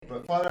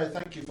Father, I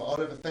thank you for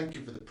Oliver. Thank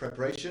you for the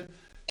preparation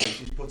that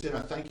she's put in.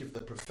 I thank you for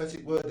the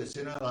prophetic word that's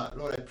in her life.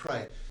 Lord, I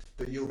pray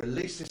that you'll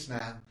release this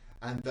now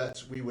and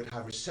that we would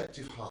have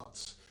receptive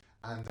hearts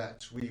and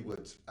that we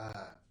would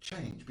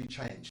be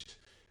changed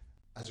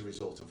as a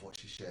result of what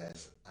she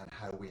shares and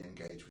how we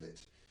engage with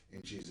it.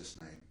 In Jesus'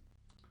 name,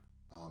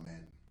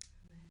 amen.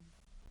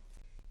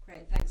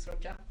 Great, thanks,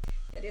 Roger.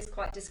 It is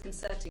quite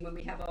disconcerting when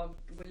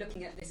we're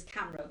looking at this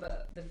camera,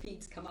 but the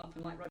feeds come up,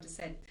 and like Roger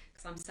said,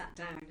 because I'm sat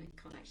down and you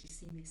can't actually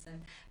see me, so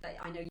but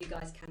I know you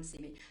guys can see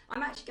me.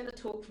 I'm actually going to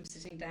talk from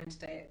sitting down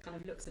today. It kind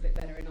of looks a bit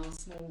better in our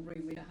small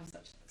room. We don't have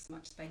so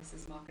much space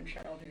as Mark and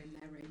Cheryl do in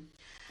their room.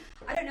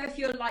 I don't know if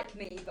you're like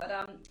me, but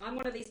I'm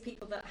one of these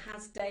people that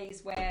has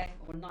days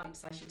or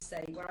nights I should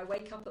say, where I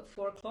wake up at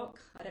 4 o'clock.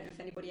 I don't know if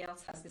anybody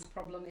else has this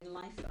problem in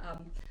life.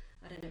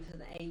 I don't know if it's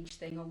an age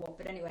thing or what,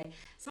 but anyway,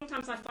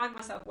 sometimes I find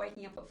myself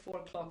waking up at 4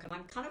 o'clock and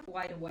I'm kind of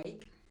wide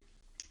awake,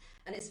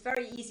 and it's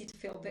very easy to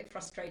feel a bit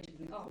frustrated and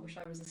think, oh, I wish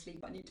I was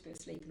asleep, I need to be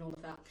asleep and all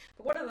of that.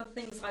 But one of the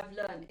things I've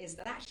learned is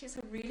that actually it's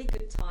a really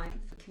good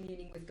time for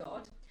communing with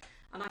God.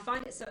 And I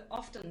find it so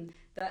often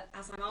that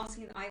as I'm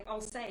asking, I'll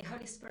say,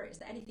 Holy Spirit, is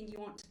there anything you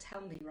want to tell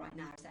me right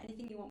now? Is there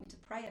anything you want me to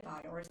pray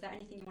about? Or is there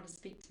anything you want to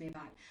speak to me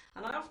about?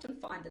 And I often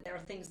find that there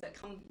are things that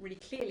come really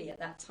clearly at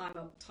that time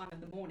of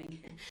the morning.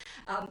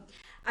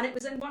 And it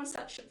was in one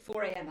such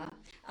 4 a.m.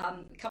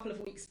 A couple of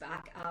weeks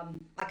back.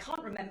 I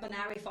can't remember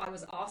now if I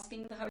was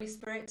asking the Holy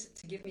Spirit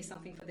to give me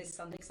something for this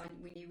Sunday, because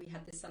we knew we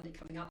had this Sunday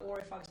coming up, or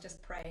if I was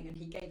just praying and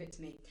he gave it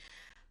to me.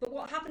 But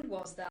what happened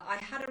was that I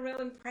had a real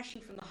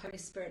impression from the Holy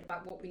Spirit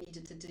about what we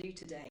needed to do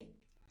today.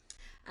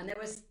 And there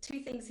was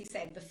 2 things he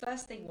said. The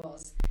first thing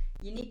was,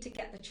 you need to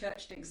get the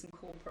church doing some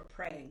corporate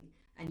praying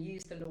and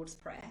use the Lord's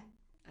Prayer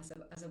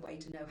as a way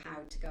to know how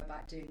to go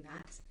about doing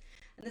that.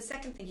 And the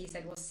second thing he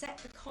said was, set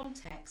the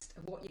context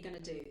of what you're going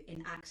to do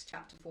in Acts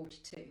chapter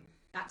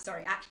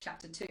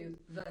 2,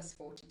 verse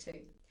 42.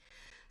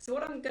 So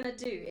what I'm going to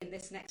do in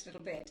this next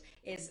little bit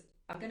is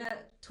I'm going to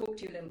talk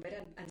to you a little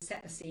bit and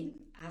set the scene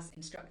as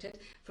instructed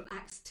from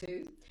Acts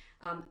 2.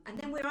 And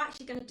then we're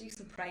actually going to do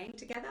some praying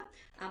together.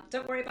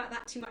 Don't worry about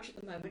that too much at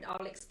the moment.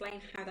 I'll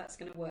explain how that's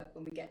going to work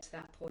when we get to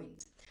that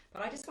point.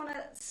 But I just want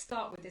to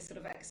start with this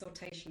sort of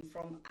exhortation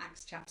from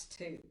Acts chapter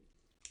 2.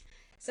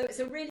 So it's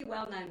a really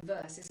well-known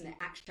verse, isn't it?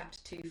 Acts chapter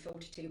 2,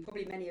 42.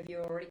 Probably many of you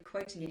are already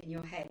quoting it in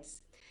your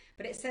heads.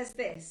 But it says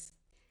this.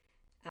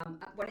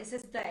 When it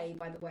says they,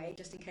 by the way,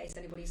 just in case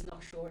anybody's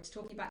not sure, it's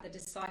talking about the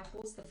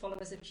disciples, the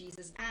followers of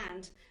Jesus,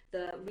 and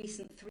the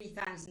recent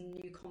 3,000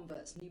 new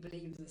converts, new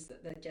believers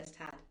that they've just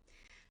had.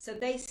 So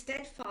they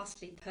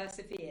steadfastly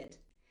persevered,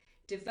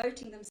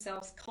 devoting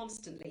themselves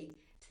constantly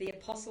to the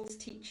apostles'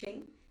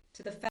 teaching,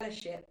 to the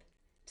fellowship,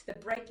 to the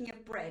breaking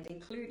of bread,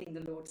 including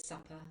the Lord's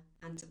Supper,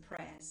 and to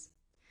prayers.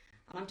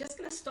 And I'm just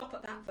going to stop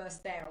at that verse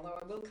there, although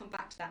I will come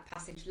back to that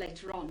passage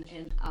later on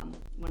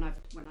when I'm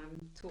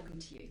talking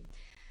to you.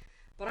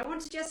 But I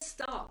want to just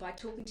start by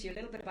talking to you a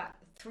little bit about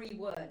 3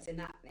 words in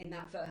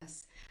that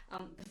verse.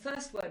 The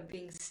first word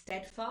being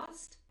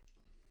steadfast.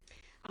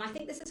 And I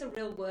think this is a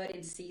real word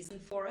in season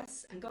for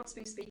us. And God's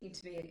been speaking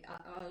to me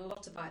a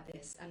lot about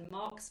this. And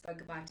Mark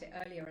spoke about it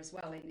earlier as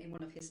well in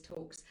one of his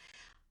talks.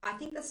 I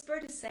think the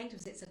Spirit is saying to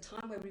us it's a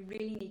time where we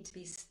really need to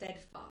be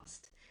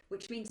steadfast,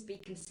 which means be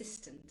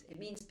consistent. It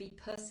means be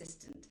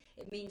persistent.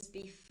 It means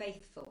be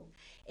faithful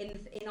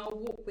in our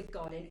walk with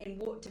God, in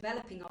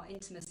developing our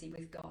intimacy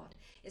with God.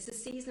 It's a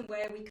season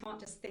where we can't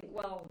just think,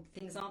 well,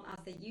 things aren't as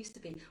they used to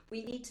be.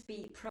 We need to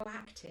be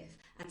proactive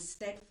and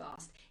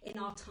steadfast in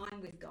our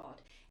time with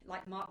God.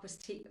 Like Mark was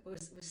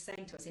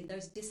saying to us, in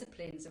those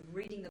disciplines of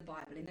reading the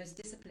Bible, in those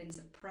disciplines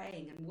of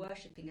praying and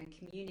worshipping and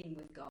communing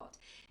with God,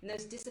 in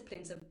those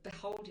disciplines of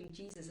beholding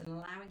Jesus and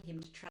allowing him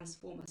to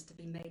transform us to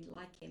be made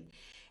like him,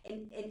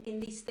 in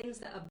these things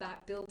that are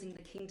about building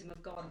the kingdom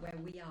of God where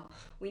we are,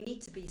 we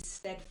need to be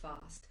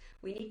steadfast.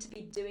 We need to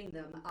be doing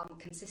them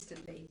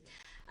consistently.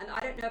 And I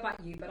don't know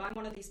about you, but I'm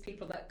one of these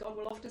people that God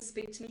will often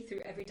speak to me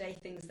through everyday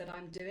things that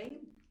I'm doing.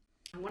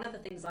 And one of the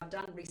things I've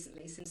done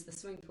recently since the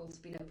swimming pool's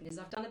been open is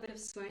I've done a bit of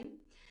swimming.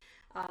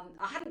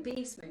 I hadn't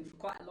been swimming for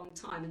quite a long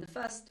time, and the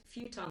first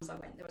few times I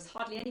went there was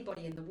hardly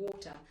anybody in the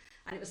water,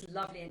 and it was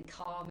lovely and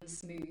calm and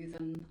smooth,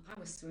 and I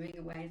was swimming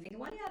away and thinking,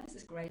 well, yeah, this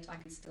is great, I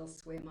can still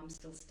swim, I'm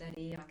still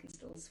steady, I can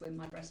still swim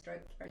my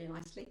breaststroke very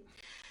nicely.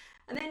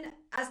 And then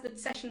as the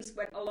sessions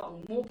went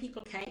along, more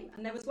people came,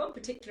 and there was one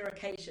particular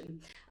occasion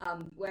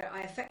where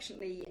I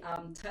affectionately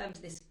termed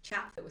this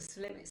chap that was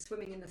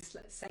swimming in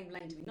the same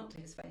lane to me, not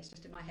to his face,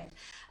 just in my head.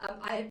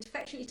 I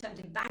affectionately termed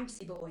him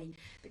Bouncy Boy,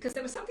 because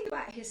there was something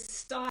about his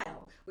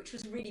style which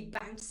was really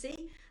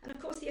bouncy, and of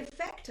course the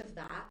effect of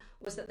that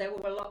was that there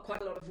were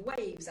quite a lot of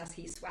waves as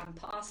he swam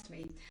past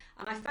me,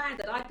 and I found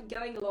that I'd been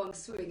going along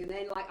swimming, and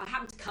then I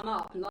happened to come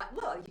up, and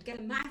well, you'd get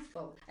a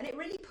mouthful, and it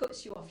really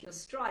puts you off your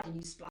stride, and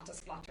you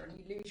splutter, and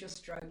you lose your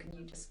stroke, and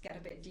you just get a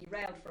bit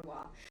derailed for a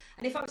while.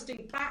 And if I was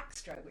doing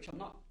backstroke, which I'm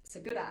not so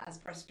good at as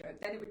breaststroke,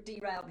 then it would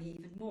derail me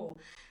even more.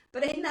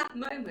 But in that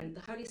moment,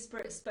 the Holy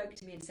Spirit spoke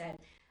to me and said,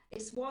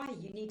 It's why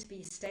you need to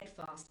be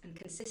steadfast and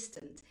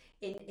consistent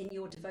in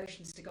your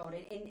devotions to God,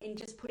 in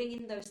just putting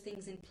in those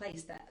things in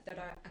place that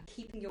are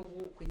keeping your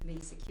walk with me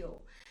secure.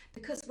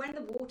 Because when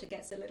the water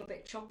gets a little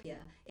bit choppier,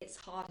 it's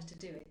harder to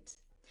do it.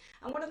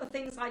 And one of the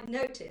things I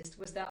noticed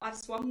was that I've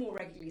swum more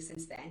regularly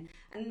since then.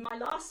 And my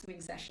last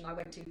swimming session I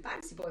went to,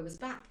 Bouncy Boy was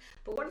back.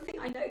 But one thing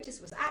I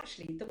noticed was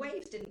actually the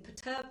waves didn't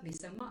perturb me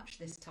so much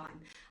this time.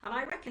 And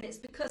I reckon it's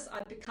because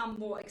I've become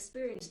more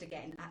experienced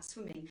again at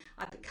swimming.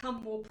 I've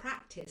become more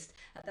practiced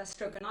at that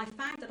stroke. And I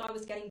found that I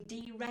was getting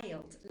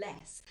derailed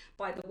less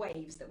by the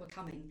waves that were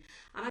coming.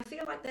 And I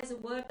feel like there's a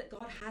word that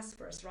God has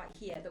for us right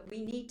here, that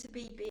we need to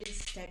be being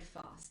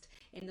steadfast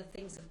in the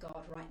things of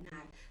God right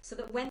now, so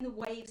that when the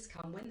waves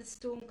come, when the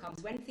storm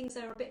comes, when things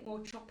are a bit more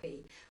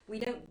choppy, we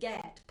don't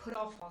get put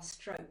off our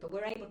stroke, but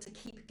we're able to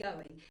keep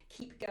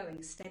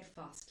going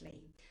steadfastly.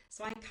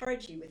 So I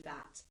encourage you with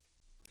that.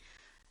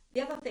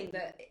 The other thing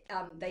that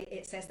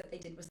it says that they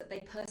did was that they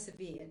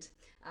persevered.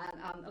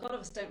 And a lot of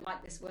us don't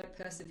like this word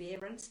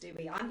perseverance, do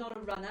we? I'm not a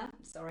runner.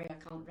 Sorry, I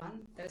can't run.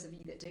 Those of you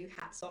that do,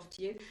 hats off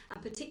to you.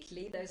 And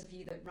particularly those of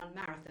you that run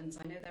marathons.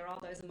 I know there are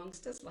those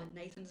amongst us, like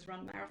Nathan's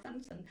run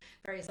marathons and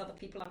various other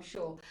people, I'm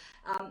sure.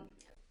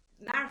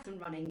 Marathon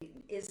running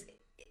is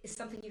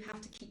something you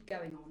have to keep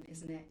going on,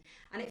 isn't it?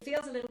 And it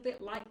feels a little bit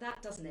like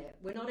that, doesn't it?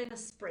 We're not in a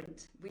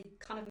sprint. We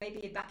kind of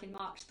maybe back in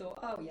March thought,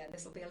 oh yeah,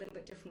 this will be a little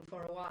bit different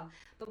for a while.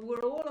 But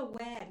we're all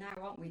aware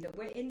now, aren't we, that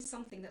we're in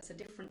something that's a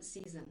different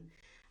season.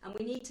 And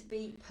we need to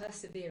be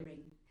persevering.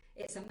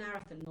 It's a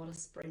marathon, not a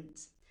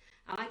sprint.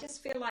 And I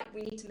just feel like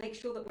we need to make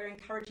sure that we're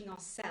encouraging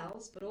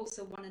ourselves, but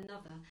also one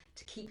another,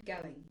 to keep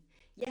going.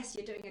 Yes,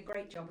 you're doing a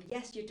great job.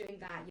 Yes, you're doing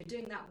that. You're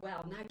doing that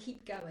well. Now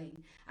keep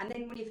going. And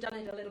then when you've done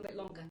it a little bit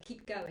longer,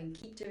 keep going.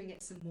 Keep doing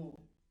it some more.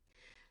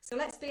 So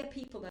let's be a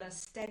people that are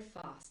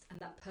steadfast and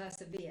that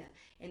persevere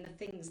in the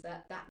things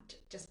that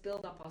just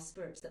build up our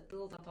spirits, that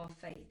build up our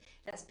faith.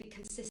 Let's be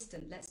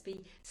consistent. Let's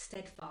be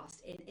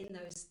steadfast in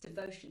those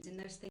devotions, in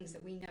those things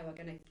that we know are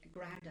going to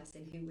ground us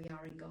in who we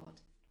are in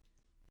God.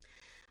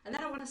 And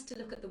then I want us to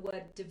look at the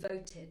word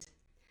devoted.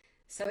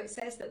 So it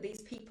says that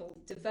these people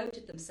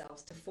devoted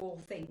themselves to 4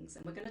 things,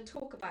 and we're going to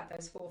talk about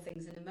those 4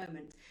 things in a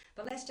moment.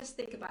 But let's just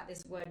think about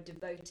this word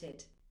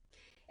devoted.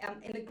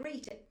 In the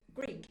Greek,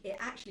 it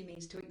actually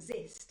means to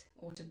exist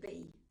or to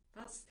be.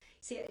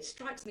 See, it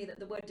strikes me that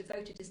the word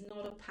devoted is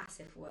not a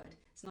passive word.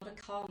 It's not a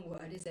calm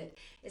word, is it?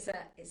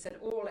 It's an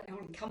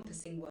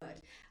all-encompassing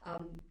word.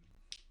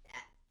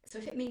 So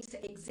if it means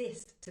to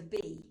exist, to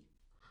be,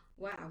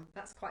 wow,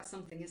 that's quite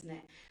something, isn't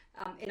it?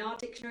 In our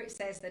dictionary, it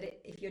says that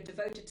if you're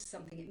devoted to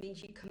something, it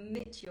means you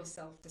commit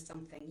yourself to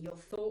something, your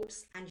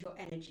thoughts and your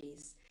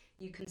energies.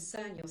 You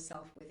concern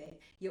yourself with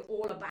it. You're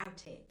all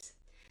about it.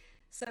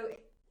 So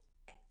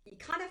you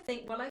kind of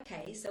think, well,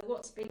 okay, so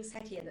what's being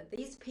said here? That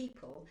these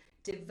people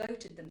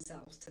devoted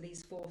themselves to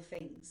these 4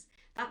 things.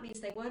 That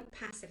means they weren't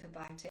passive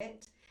about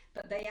it,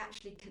 but they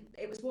actually,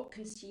 it was what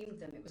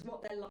consumed them. It was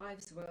what their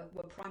lives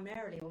were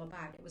primarily all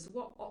about. It was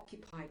what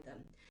occupied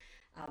them.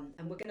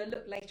 And we're going to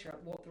look later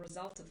at what the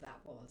result of that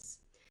was.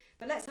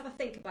 But let's have a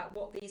think about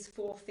what these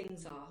 4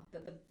 things are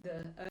that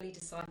the early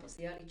disciples,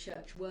 the early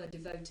church, were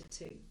devoted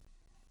to.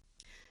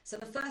 So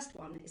the first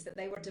one is that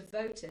they were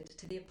devoted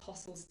to the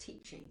apostles'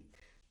 teaching,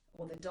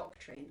 or the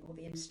doctrine, or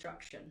the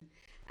instruction.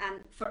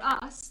 And for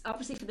us,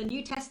 obviously for the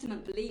New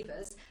Testament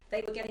believers,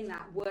 they were getting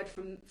that word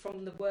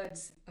from the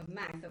words of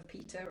mouth of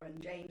Peter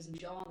and James and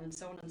John and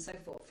so on and so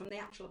forth. From the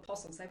actual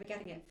apostles, they were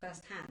getting it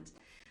firsthand.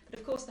 But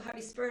of course, the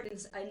Holy Spirit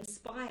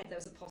inspired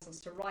those apostles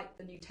to write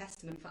the New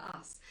Testament for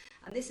us.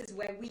 And this is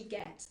where we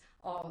get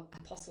our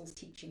apostles'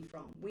 teaching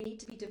from. We need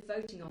to be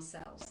devoting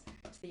ourselves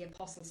to the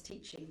apostles'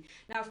 teaching.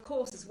 Now, of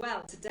course, as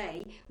well,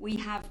 today we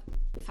have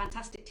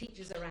fantastic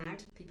teachers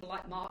around, people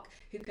like Mark,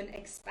 who can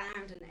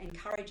expound and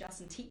encourage us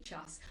and teach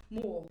us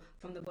more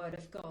from the Word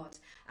of God.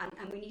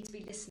 And we need to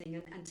be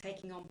listening and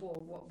taking on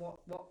board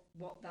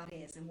what that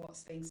is and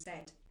what's being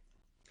said.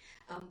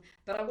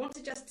 But I want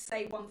to just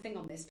say one thing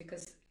on this,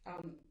 because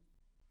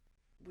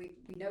we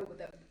know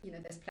that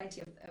there's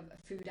plenty of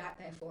food out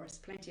there for us,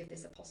 plenty of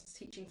this apostles'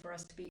 teaching for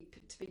us to be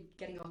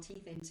getting our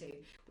teeth into.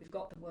 We've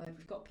got the word,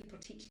 we've got people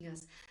teaching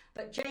us.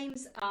 But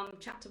James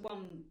chapter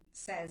 1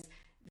 says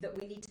that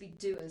we need to be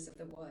doers of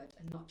the word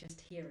and not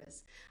just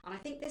hearers. And I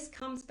think this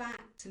comes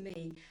back to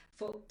me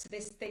to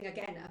this thing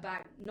again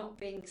about not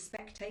being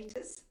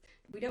spectators.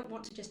 We don't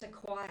want to just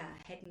acquire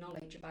head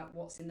knowledge about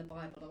what's in the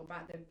Bible or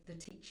about the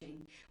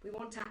teaching. We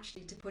want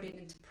actually to put it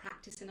into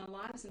practice in our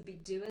lives and be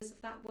doers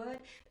of that word.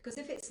 Because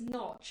if it's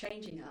not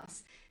changing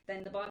us,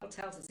 then the Bible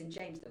tells us in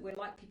James that we're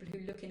like people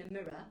who look in a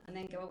mirror and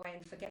then go away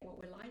and forget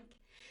what we're like.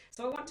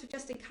 So I want to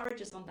just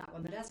encourage us on that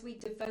one, that as we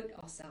devote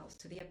ourselves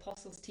to the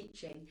apostles'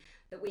 teaching,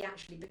 that we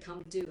actually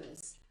become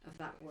doers of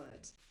that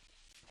word.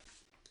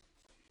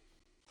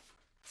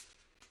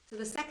 So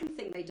the second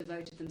thing they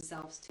devoted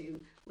themselves to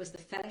was the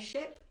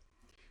fellowship,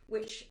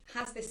 which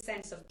has this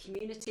sense of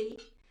community,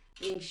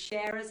 being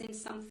sharers in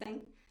something,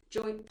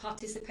 joint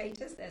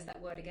participators. There's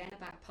that word again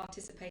about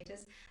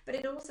participators. But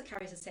it also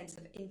carries a sense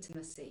of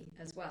intimacy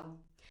as well.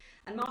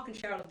 And Mark and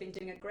Cheryl have been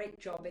doing a great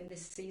job in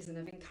this season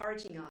of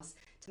encouraging us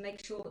to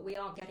make sure that we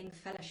are getting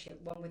fellowship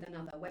one with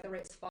another, whether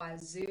it's via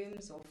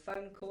Zooms or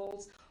phone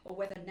calls, or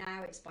whether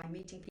now it's by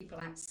meeting people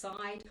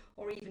outside,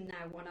 or even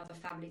now one other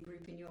family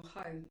group in your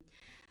home.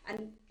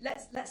 And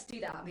let's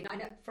do that. I mean, I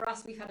know for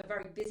us, we've had a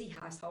very busy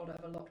household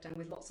over lockdown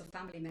with lots of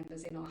family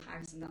members in our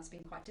house, and that's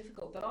been quite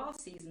difficult. But our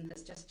season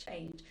has just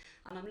changed,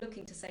 and I'm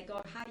looking to say,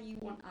 God, how do you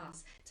want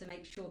us to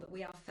make sure that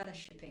we are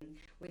fellowshipping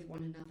with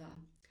one another?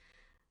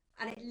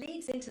 And it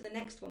leads into the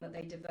next one that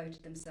they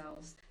devoted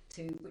themselves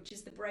to, which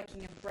is the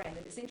breaking of bread.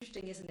 And it's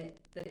interesting, isn't it,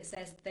 that it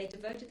says they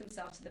devoted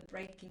themselves to the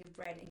breaking of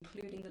bread,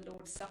 including the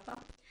Lord's Supper.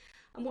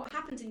 And what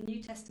happened in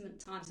New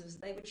Testament times was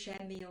they would share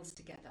meals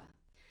together.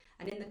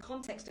 And in the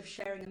context of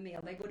sharing a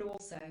meal, they would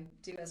also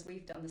do as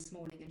we've done this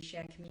morning and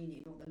share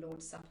communion, or the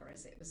Lord's Supper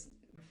as it was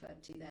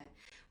referred to there,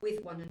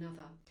 with one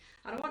another.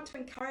 And I want to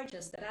encourage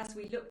us that as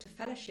we look to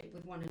fellowship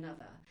with one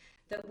another,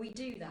 that we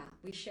do that.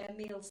 We share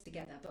meals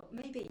together, but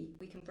maybe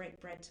we can break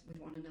bread with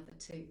one another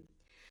too.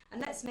 And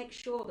let's make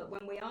sure that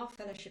when we are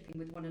fellowshipping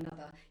with one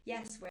another,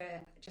 yes,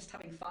 we're just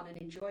having fun and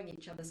enjoying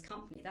each other's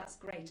company. That's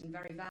great and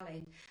very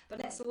valid. But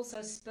let's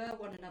also spur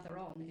one another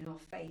on in our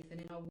faith and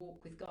in our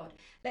walk with God.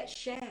 Let's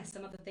share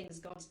some of the things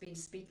God's been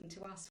speaking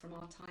to us from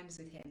our times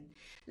with him.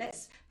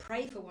 Let's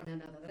pray for one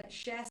another. Let's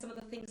share some of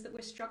the things that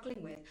we're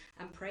struggling with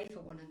and pray for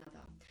one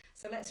another.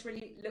 So let's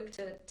really look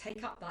to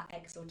take up that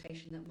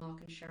exhortation that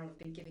Mark and Cheryl have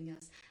been giving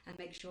us and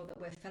make sure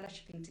that we're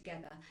fellowshipping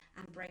together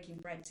and breaking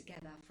bread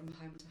together from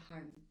home to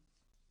home.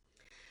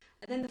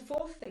 And then the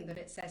fourth thing that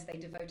it says they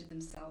devoted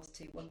themselves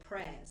to were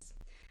prayers.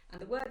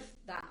 And the word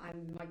that,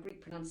 my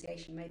Greek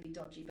pronunciation may be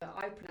dodgy, but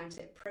I pronounce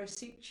it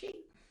prosouchi.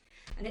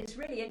 And it's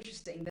really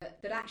interesting that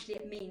actually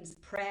it means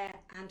prayer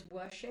and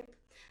worship.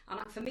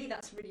 And for me,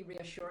 that's really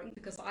reassuring,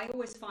 because I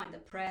always find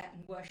that prayer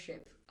and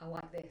worship are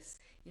like this.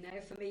 You know,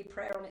 for me,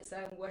 prayer on its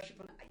own, worship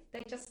on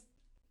they just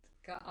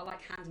are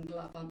like hand and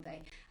glove, aren't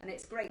they? And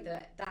it's great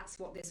that that's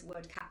what this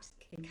word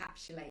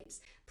encapsulates,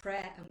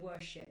 prayer and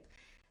worship.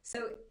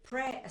 So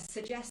prayer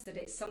suggests that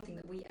it's something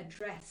that we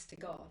address to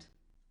God.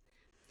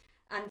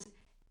 And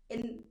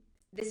in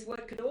this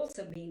word could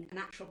also mean an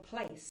actual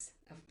place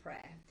of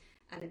prayer.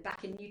 And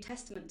back in New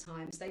Testament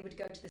times, they would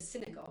go to the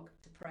synagogue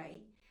to pray.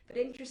 But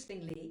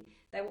interestingly,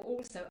 there were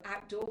also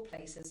outdoor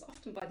places,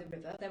 often by the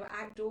river. There were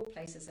outdoor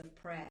places of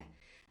prayer.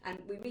 And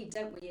we read,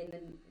 don't we, in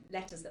the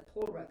letters that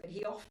Paul wrote, that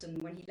he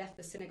often, when he left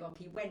the synagogue,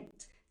 he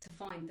went to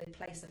find the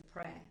place of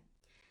prayer.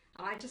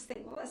 And I just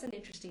think, well, that's an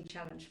interesting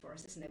challenge for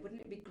us, isn't it?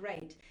 Wouldn't it be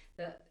great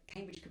that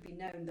Cambridge could be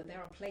known that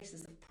there are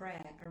places of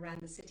prayer around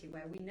the city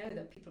where we know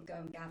that people go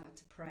and gather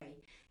to pray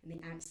in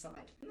the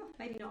outside? Well,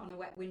 maybe not on a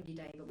wet, windy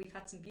day, but we've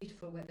had some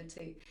beautiful weather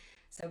too.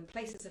 So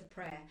places of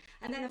prayer.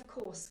 And then, of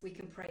course, we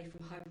can pray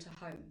from home to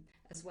home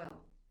as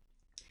well.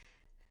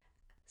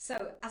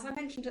 So, as I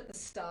mentioned at the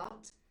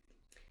start,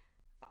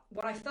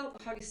 what I felt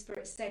the Holy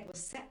Spirit said was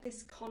set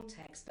this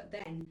context, but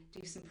then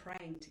do some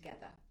praying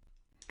together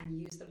and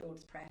use the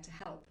Lord's Prayer to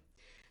help.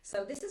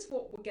 So this is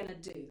what we're going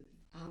to do.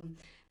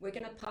 We're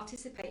going to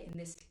participate in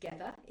this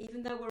together,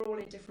 even though we're all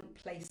in different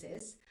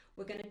places.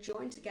 We're going to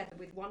join together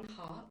with one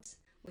heart,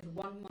 with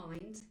one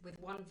mind, with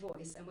one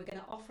voice, and we're going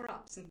to offer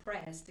up some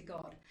prayers to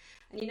God.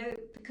 And you know,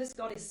 because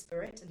God is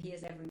spirit and he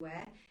is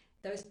everywhere,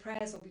 those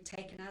prayers will be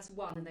taken as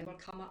one, and they will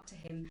come up to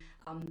him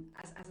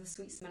as a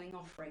sweet-smelling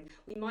offering.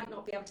 We might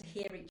not be able to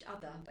hear each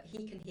other, but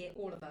he can hear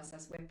all of us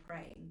as we're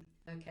praying,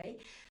 okay?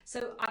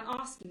 So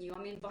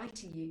I'm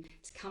inviting you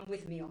to come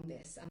with me on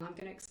this, and I'm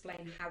going to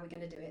explain how we're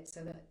going to do it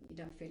so that you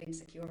don't feel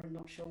insecure and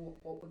not sure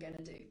what we're going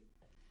to do.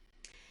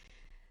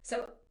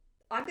 So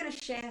I'm going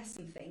to share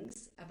some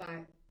things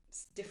about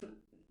different,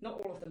 not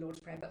all of the Lord's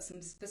Prayer, but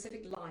some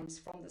specific lines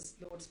from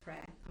the Lord's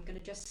Prayer. I'm going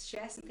to just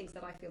share some things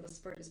that I feel the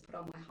Spirit has put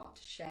on my heart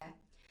to share.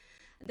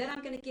 And then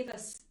I'm going to give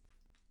us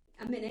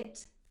a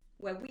minute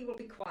where we will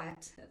be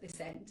quiet at this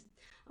end.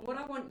 And what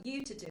I want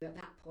you to do at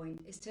that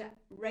point is to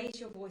raise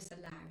your voice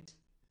aloud,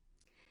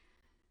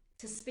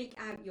 to speak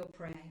out your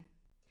prayer.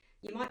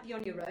 You might be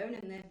on your own,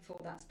 and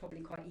therefore that's probably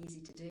quite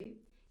easy to do.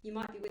 You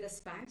might be with a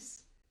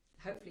spouse.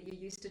 Hopefully you're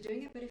used to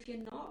doing it, but if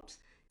you're not,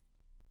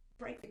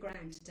 break the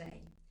ground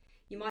today.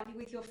 You might be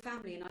with your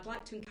family, and I'd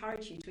like to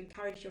encourage you to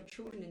encourage your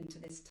children into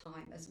this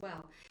time as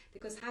well.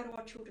 Because how do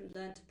our children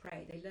learn to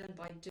pray? They learn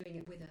by doing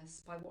it with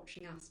us, by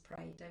watching us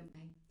pray, don't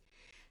they?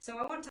 So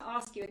I want to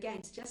ask you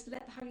again to just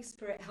let the Holy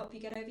Spirit help you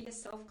get over your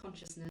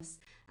self-consciousness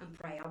and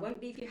pray. I won't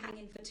leave you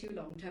hanging for too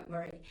long, don't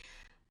worry.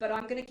 But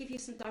I'm going to give you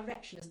some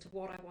direction as to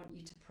what I want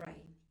you to pray.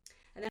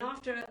 And then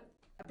after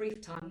a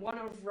brief time, one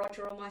of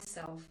Roger or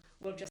myself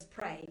will just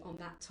pray on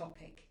that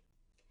topic.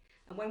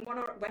 And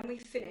when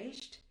we've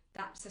finished,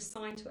 that's a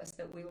sign to us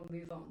that we will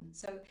move on.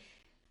 So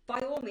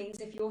by all means,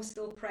 if you're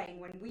still praying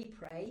when we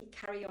pray,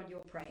 carry on your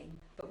praying.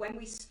 But when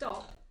we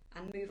stop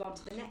and move on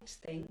to the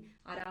next thing,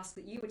 I'd ask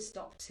that you would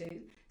stop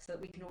too, so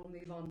that we can all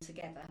move on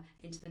together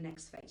into the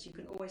next phase. You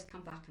can always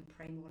come back and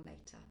pray more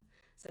later.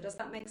 So does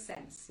that make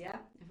sense? Yeah?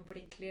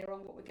 pretty clear on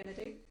what we're going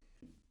to do?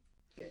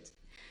 Good.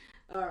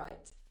 All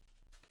right.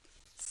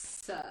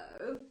 So,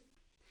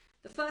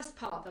 the first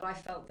part that I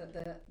felt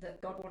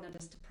that God wanted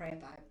us to pray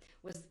about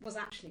was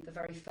actually the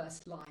very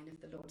first line of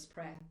the Lord's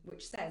Prayer,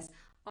 which says,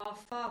 "Our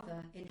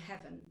Father in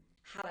heaven,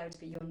 hallowed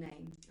be your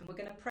name." And we're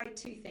going to pray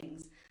two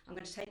things. I'm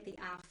going to take the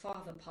Our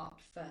Father part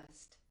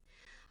first.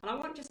 And I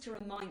want just to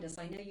remind us,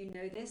 I know you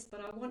know this,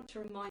 but I want to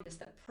remind us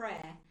that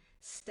prayer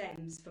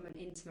stems from an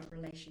intimate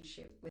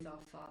relationship with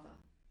our Father.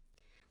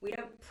 We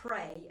don't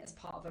pray as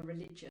part of a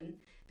religion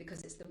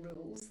because it's the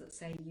rules that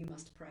say you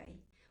must pray.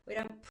 We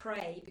don't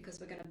pray because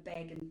we're going to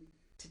beg and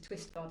to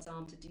twist God's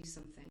arm to do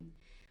something.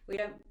 We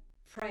don't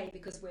pray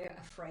because we're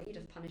afraid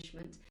of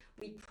punishment.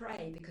 We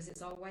pray because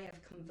it's our way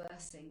of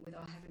conversing with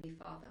our Heavenly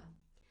Father.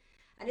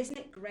 And isn't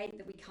it great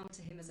that we come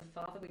to him as a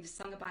father? We've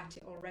sung about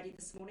it already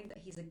this morning, that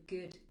he's a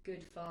good,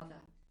 good father.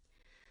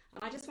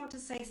 And I just want to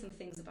say some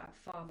things about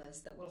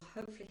fathers that will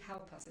hopefully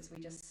help us as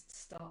we just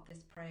start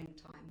this praying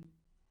time.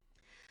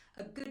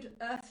 A good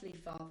earthly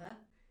father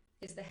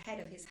is the head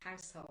of his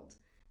household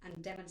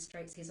and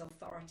demonstrates his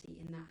authority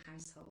in that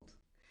household.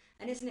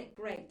 And isn't it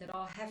great that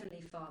our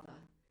Heavenly Father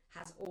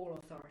has all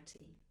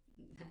authority?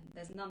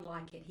 There's none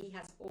like it. He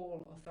has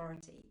all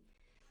authority.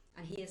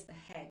 And he is the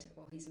head,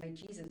 or he's made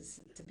Jesus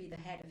to be the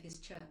head of his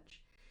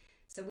church.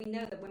 So we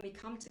know that when we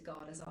come to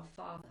God as our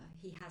Father,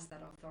 he has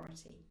that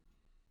authority.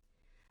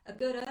 A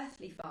good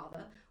earthly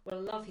father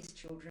will love his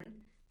children,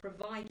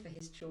 provide for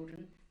his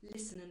children,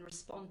 listen and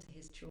respond to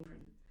his children.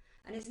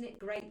 And isn't it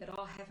great that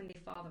our Heavenly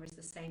Father is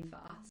the same for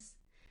us?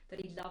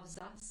 That he loves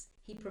us,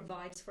 he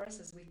provides for us,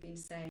 as we've been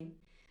saying,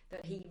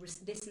 that he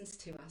listens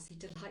to us, he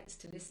delights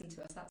to listen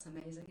to us. That's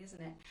amazing,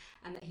 isn't it?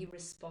 And that he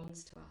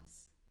responds to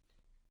us.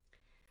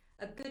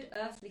 A good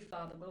earthly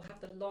father will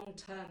have the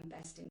long-term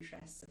best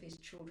interests of his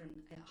children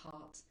at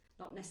heart,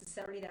 not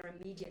necessarily their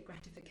immediate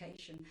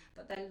gratification,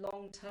 but their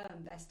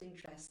long-term best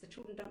interests. The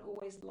children don't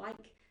always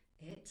like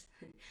it,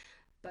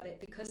 but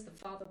because the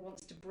father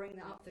wants to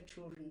bring up the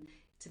children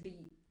to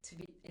be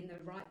in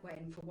the right way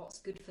and for what's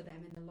good for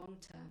them in the long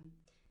term,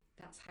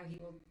 that's how he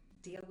will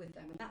deal with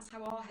them. And that's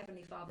how our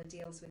Heavenly Father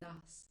deals with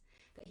us,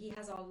 that he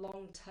has our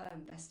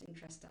long-term best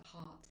interest at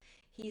heart.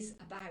 He's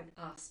about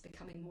us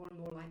becoming more and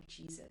more like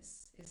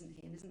Jesus, isn't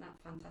he? And isn't that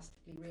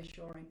fantastically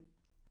reassuring?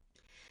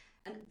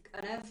 And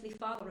an earthly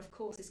father, of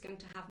course, is going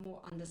to have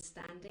more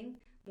understanding,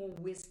 more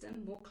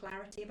wisdom, more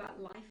clarity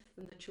about life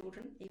than the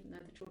children, even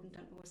though the children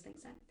don't always think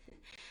so.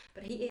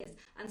 But he is.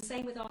 And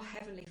same with our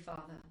Heavenly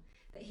Father,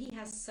 that he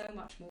has so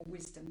much more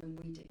wisdom than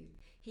we do.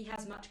 He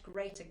has much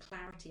greater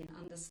clarity and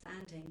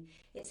understanding.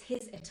 It's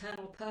his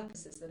eternal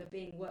purposes that are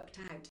being worked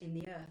out in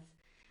the earth.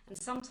 And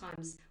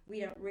sometimes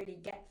we don't really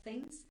get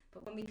things,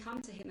 but when we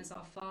come to him as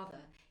our Father,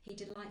 he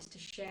delights to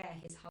share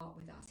his heart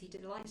with us. He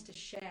delights to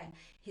share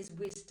his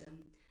wisdom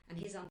and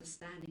his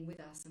understanding with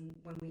us, and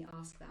when we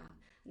ask that.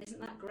 And isn't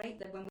that great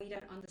that when we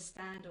don't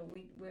understand or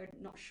we're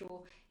not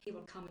sure, he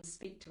will come and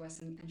speak to us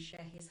and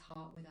share his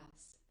heart with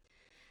us.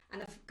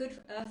 And a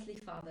good earthly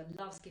father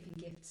loves giving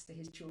gifts to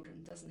his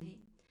children, doesn't he?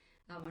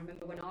 I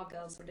remember when our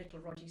girls were little,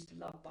 Rod used to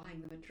love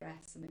buying them a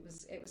dress, and it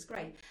was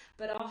great.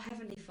 But our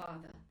Heavenly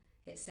Father,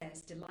 it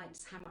says,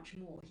 delights how much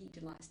more he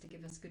delights to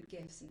give us good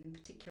gifts, and in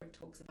particular it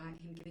talks about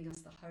him giving us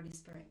the Holy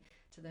Spirit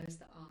to those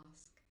that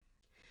ask.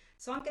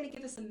 So I'm going to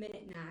give us a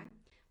minute now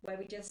where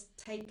we just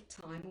take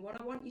time, and what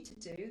I want you to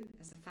do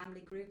as a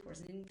family group or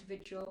as an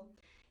individual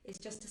is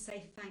just to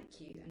say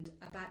thank you and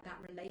about that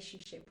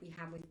relationship we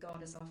have with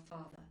God as our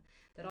Father,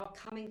 that our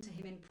coming to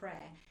him in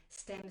prayer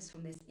stems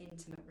from this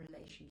intimate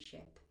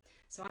relationship.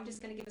 So I'm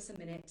just going to give us a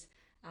minute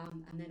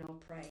and then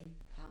I'll pray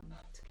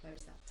to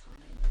close that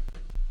time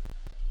in.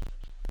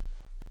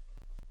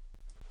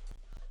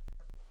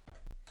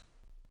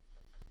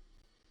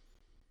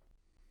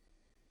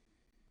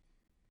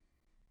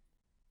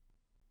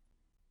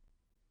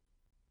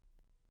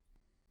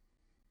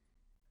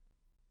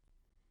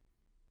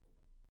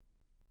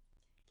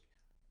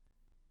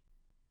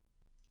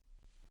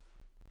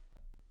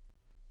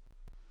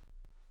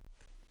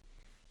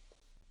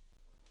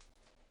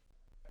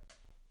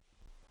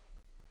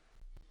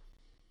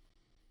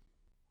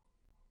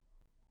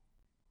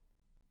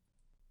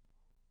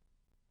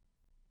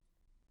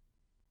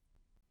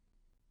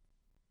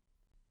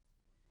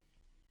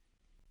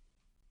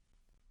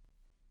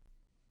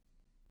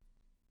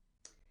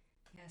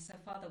 So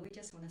Father, we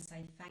just want to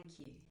say thank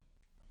you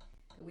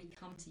that we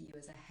come to you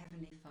as a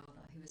Heavenly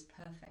Father who is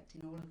perfect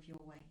in all of your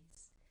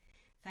ways.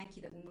 Thank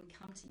you that when we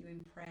come to you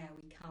in prayer,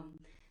 we come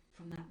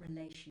from that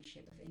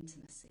relationship of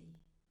intimacy.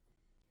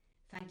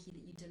 Thank you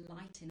that you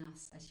delight in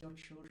us as your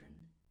children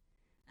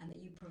and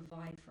that you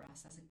provide for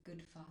us as a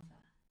good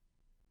Father.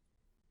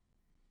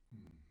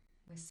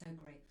 We're so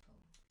grateful.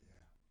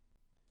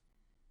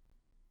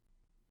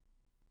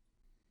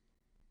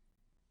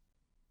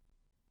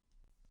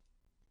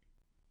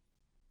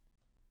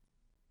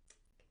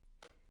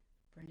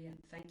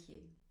 Brilliant, thank you.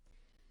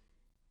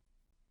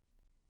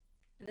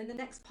 And then the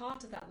next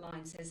part of that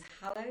line says,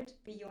 hallowed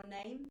be your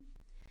name.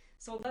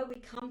 So although we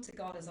come to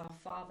God as our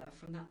Father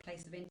from that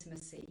place of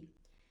intimacy,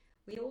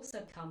 we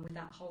also come with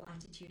that whole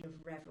attitude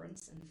of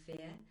reverence and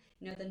fear.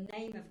 You know, the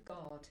name of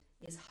God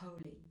is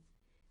holy.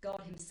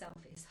 God himself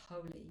is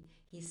holy.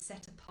 He's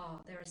set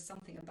apart. There is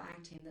something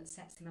about him that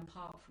sets him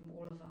apart from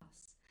all of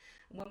us.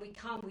 And when we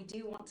come, we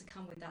do want to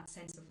come with that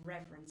sense of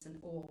reverence and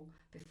awe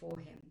before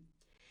him.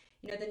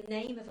 You know, the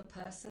name of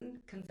a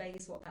person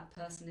conveys what that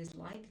person is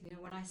like. You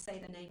know, when I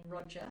say the name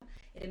Roger,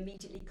 it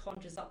immediately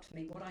conjures up to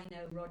me what I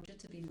know Roger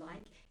to be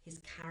like, his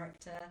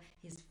character,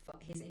 his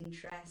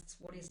interests,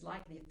 what he's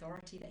like, the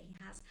authority that he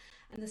has.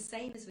 And the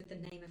same is with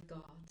the name of God,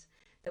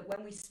 that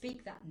when we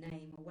speak that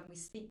name, or when we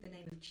speak the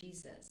name of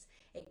Jesus,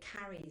 it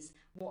carries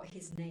what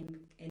his name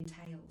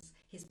entails,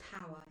 his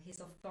power, his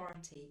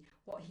authority,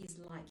 what he's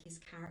like, his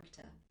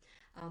character.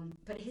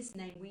 But his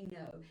name, we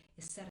know,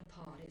 is set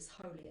apart, it's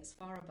holy, it's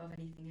far above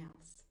anything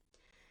else.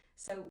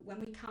 So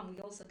when we come, we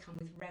also come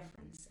with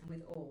reverence and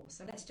with awe.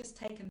 So let's just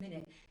take a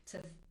minute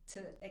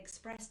to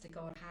express to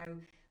God how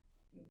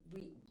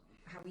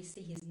we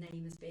see his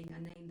name as being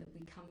a name that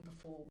we come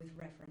before with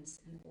reverence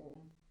and awe.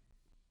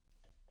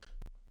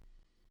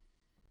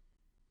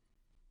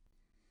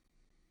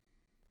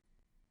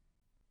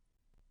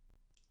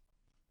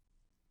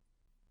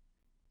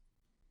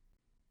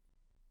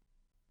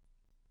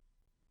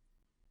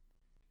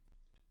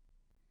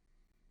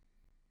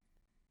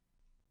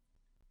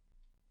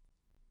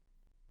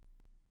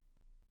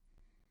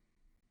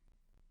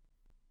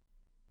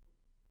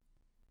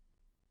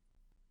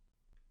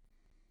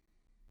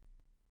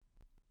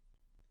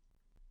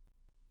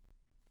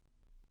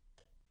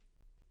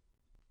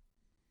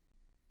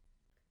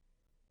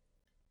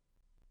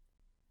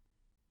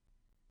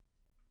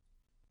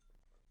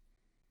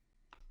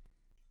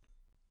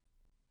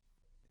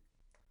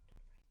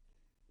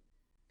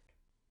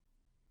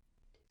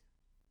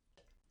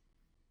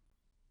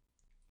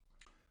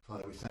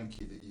 Father, we thank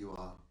you that you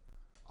are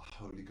a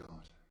holy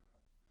God.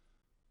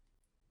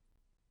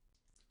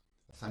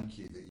 I thank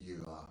you that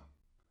you are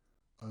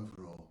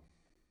overall,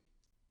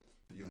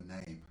 that your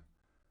name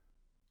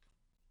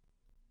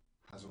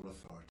has all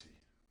authority.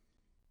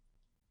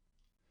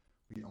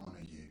 We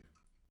honour you.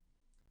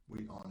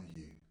 We honour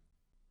you,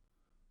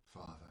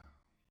 Father.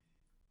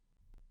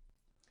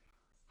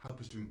 Help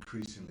us to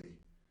increasingly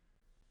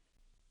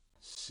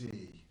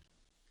see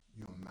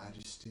your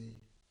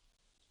majesty,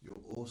 your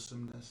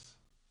awesomeness,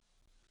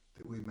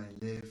 that we may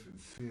live in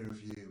fear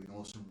of you in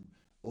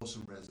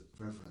awesome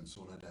reverence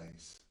all our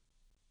days.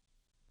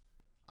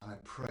 And I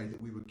pray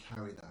that we would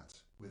carry that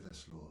with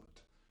us,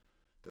 Lord,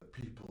 that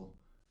people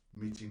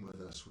meeting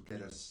with us would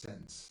get a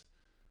sense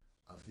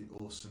of the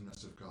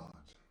awesomeness of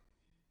God,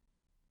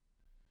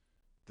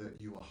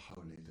 that you are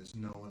holy, there's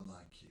no one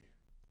like you.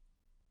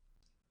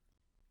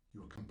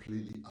 You are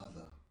completely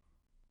other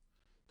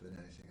than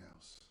anything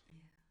else.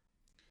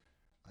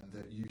 Yeah. And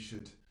that you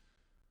should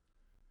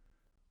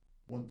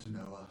want to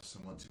know us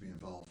and want to be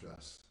involved with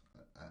us,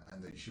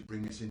 and that you should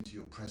bring us into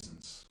your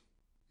presence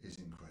is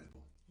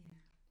incredible.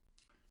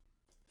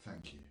 Yeah.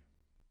 Thank you.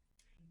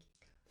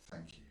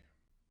 Thank you.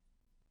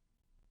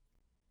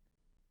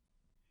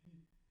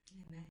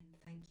 Amen.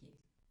 Thank you.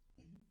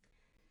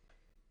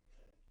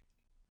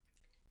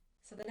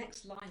 So the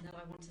next line that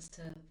I want us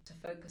to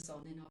focus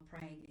on in our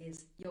praying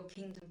is, your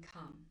kingdom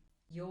come,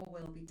 your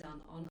will be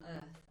done on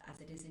earth as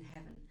it is in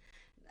heaven.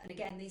 And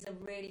again, these are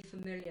really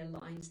familiar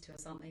lines to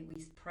us, aren't they?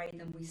 We pray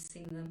them, we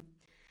sing them.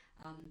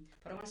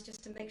 But I want us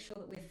just to make sure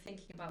that we're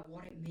thinking about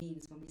what it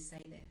means when we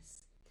say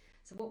this.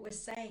 So what we're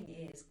saying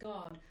is,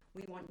 God,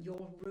 we want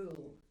your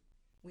rule.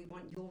 We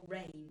want your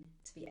reign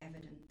to be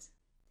evident.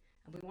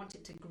 And we want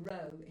it to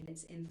grow in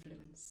its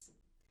influence.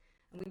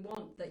 And we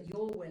want that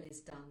your will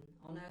is done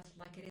on earth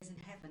like it is in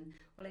heaven.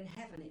 Well, in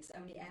heaven, it's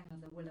only ever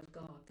the will of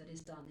God that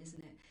is done,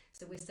 isn't it?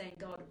 So we're saying,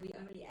 God, we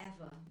only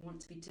ever want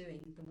to be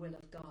doing the will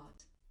of God.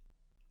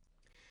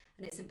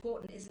 And it's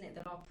important, isn't it,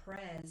 that our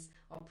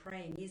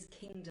praying is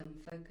kingdom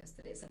focused,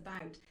 that it's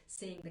about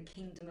seeing the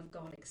kingdom of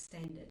God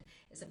extended.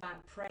 It's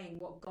about praying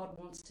what God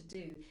wants to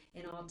do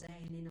in our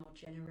day and in our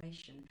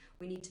generation.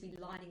 We need to be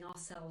lining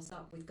ourselves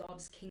up with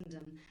God's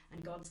kingdom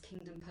and God's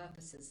kingdom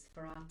purposes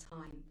for our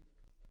time.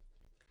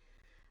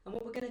 And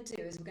what we're going to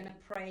do is we're going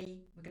to pray,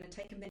 we're going to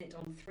take a minute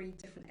on 3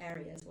 different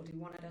areas. We'll do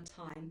one at a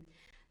time.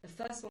 The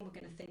first one we're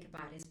going to think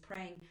about is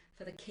praying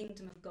for the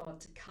kingdom of God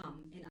to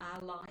come in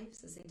our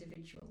lives as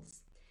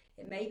individuals.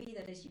 It may be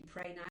that as you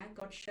pray now,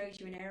 God shows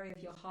you an area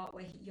of your heart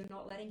where you're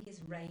not letting his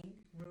reign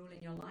rule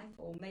in your life,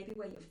 or maybe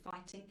where you're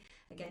fighting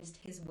against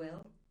his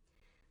will.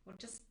 Well,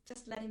 just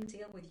let him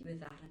deal with you with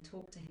that and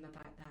talk to him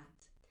about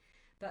that.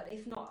 But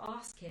if not,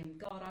 ask him,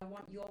 God, I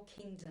want your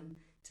kingdom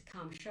to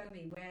come. Show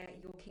me where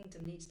your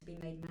kingdom needs to be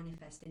made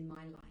manifest in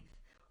my life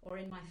or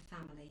in my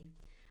family.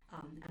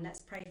 And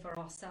let's pray for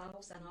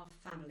ourselves and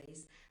our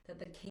families that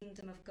the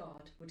kingdom of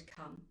God would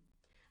come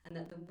and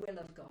that the will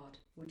of God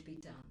would be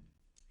done.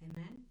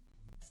 Amen?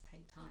 Let's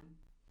take time.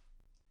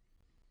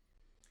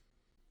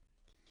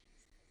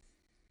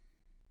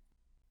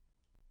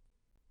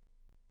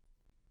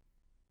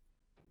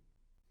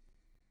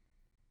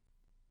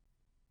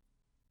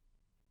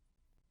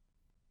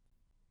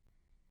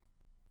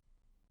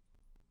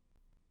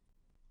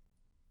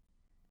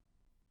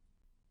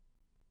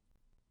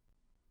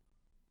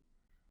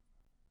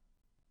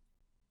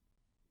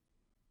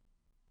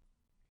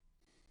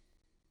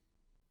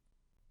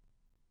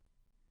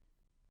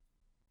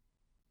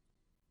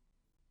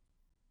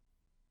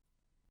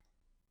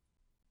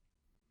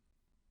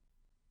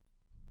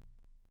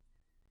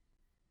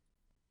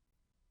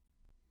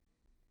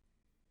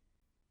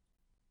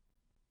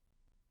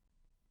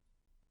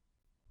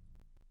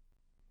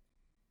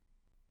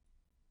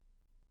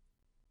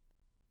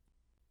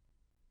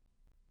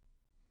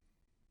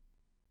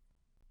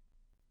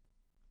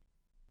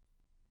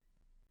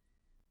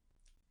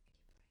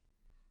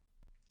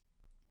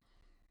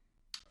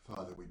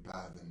 Father, we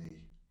bow the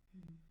knee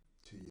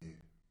to you.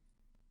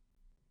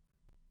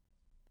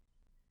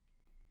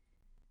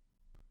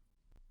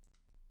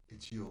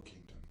 It's your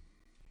kingdom.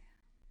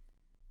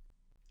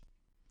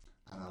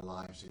 And our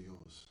lives are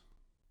yours.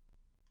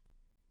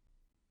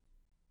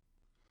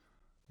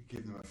 We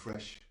give them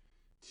afresh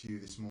to you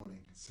this morning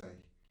and say,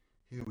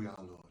 here we are,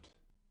 Lord.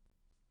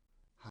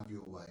 Have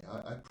your way.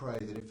 I pray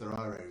that if there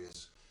are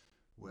areas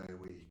where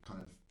we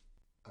kind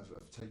of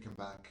have taken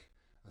back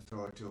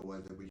authority, or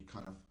whether we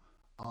kind of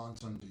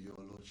aren't under your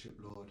lordship,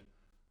 Lord,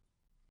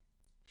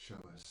 show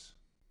us.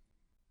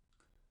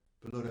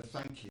 But Lord, I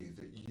thank you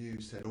that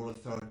you said all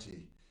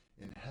authority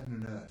in heaven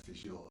and earth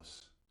is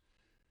yours.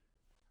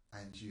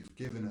 And you've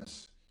given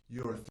us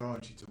your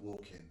authority to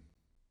walk in.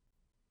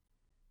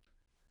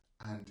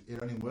 And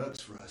it only works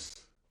for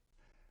us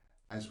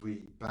as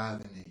we bow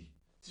the knee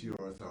to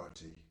your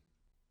authority.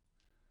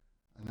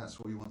 And that's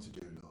what we want to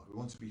do, Lord. We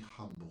want to be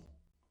humble,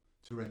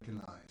 to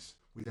recognise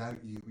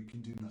without you we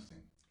can do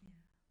nothing. Yeah.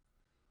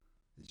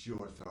 It's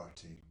your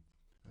authority.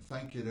 And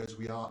thank you that as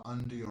we are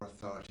under your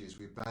authority, as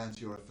we bow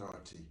to your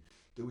authority,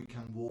 that we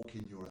can walk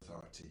in your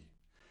authority,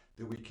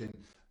 that we can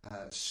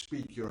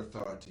speak your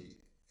authority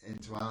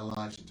into our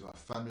lives, into our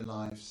family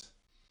lives.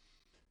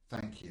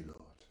 Thank you,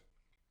 Lord.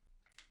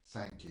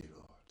 Thank you,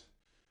 Lord.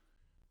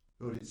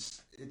 Lord,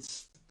 it's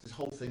this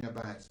whole thing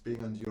about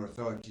being under your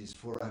authority is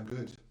for our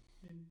good.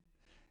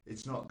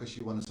 It's not because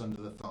you want us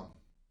under the thumb.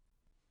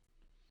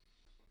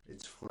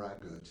 It's for our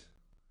good.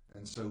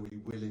 And so we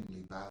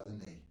willingly bow the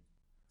knee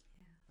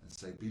and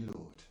say, be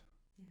Lord.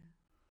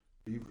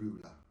 Be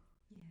ruler.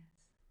 Yes.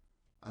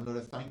 And Lord,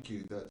 I thank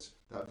you that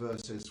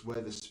verse says,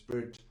 where the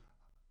Spirit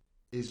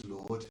is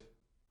Lord,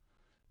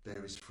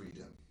 there is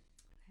freedom.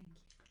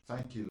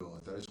 Thank you,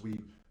 Lord, that as we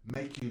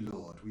make you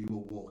Lord, we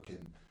will walk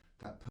in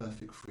that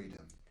perfect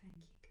freedom.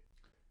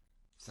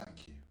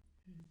 Thank you.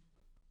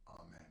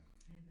 Amen.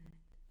 Amen.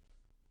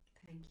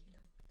 Thank you,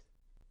 Lord.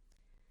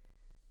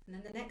 And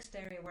then the next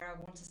area where I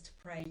want us to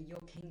pray,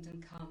 your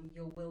kingdom come,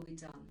 your will be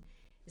done,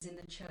 is in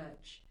the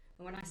church.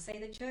 And when I say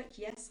the church,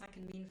 yes, I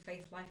can mean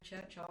Faith Life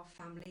Church, our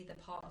family, the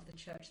part of the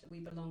church that we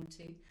belong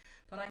to.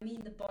 But I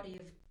mean the body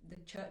of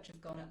the church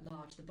of God at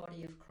large, the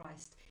body of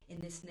Christ in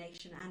this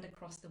nation and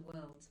across the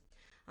world.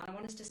 And I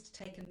want us just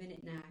to take a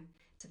minute now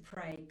to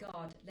pray,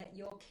 God, let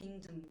your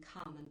kingdom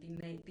come and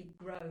let it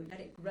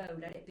grow,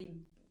 let it be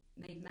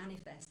made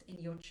manifest in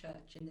your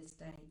church in this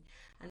day.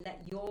 And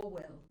let your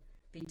will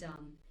be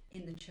done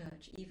in the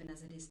church, even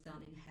as it is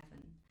done in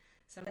heaven.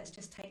 So let's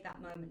just take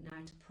that moment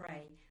now to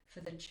pray for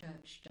the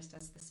church, just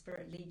as the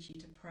Spirit leads you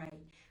to pray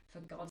for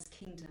God's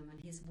kingdom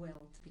and his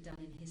will to be done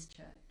in his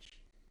church.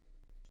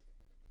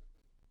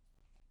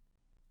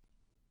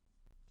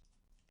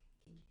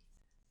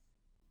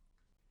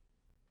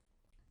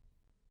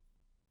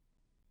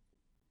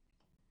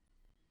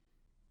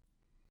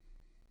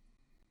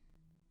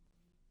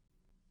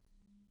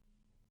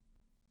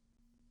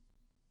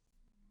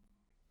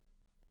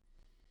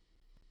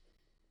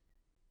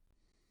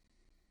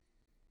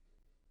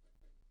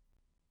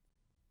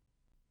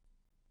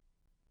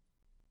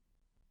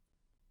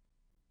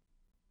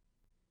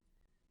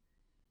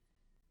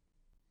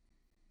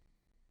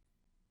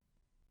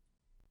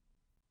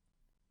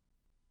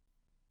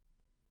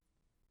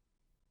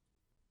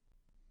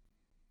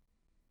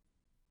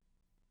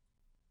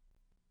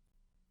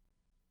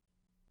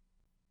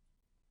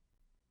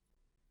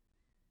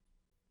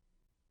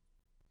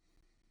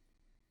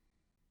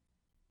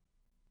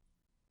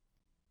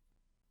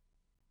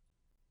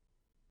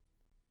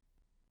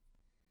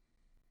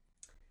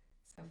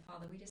 So,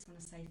 Father, we just want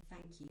to say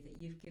thank you that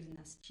you've given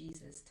us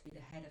Jesus to be the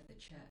head of the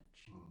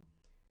church.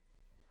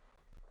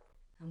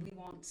 And we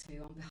want to,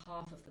 on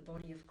behalf of the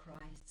body of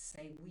Christ,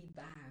 say we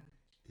bow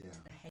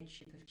to the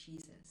headship of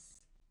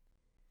Jesus.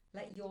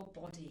 Let your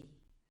body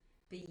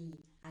be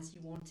as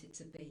you want it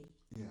to be.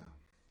 Yeah.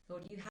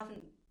 Lord, you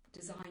haven't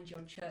designed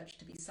your church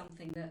to be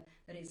something that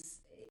is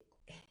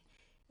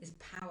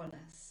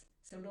powerless.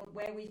 So, Lord,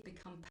 where we've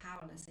become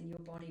powerless in your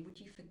body, would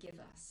you forgive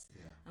us?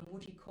 Yeah. And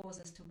would you cause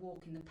us to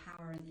walk in the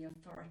power and the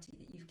authority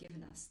that you've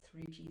given us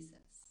through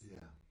Jesus? Yeah.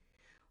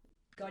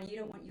 God, you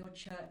don't want your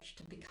church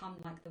to become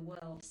like the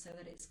world so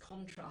that its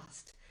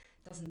contrast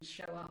doesn't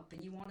show up,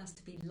 but you want us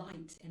to be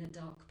light in a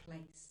dark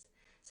place.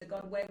 So,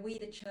 God, where we,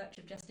 the church,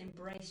 have just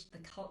embraced the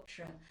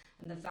culture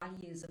and the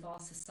values of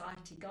our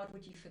society, God,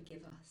 would you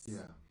forgive us?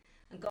 Yeah.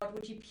 And God,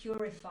 would you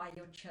purify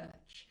your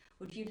church?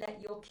 Would you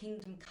let your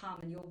kingdom come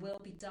and your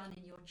will be done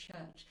in your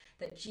church,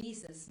 that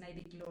Jesus may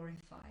be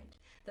glorified,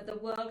 that the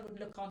world would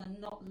look on and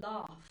not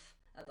laugh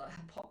at the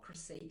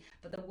hypocrisy,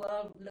 but the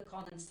world would look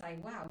on and say,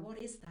 wow,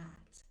 what is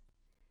that?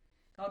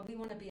 God, we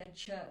want to be a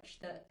church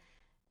that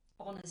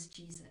honours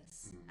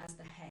Jesus as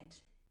the head,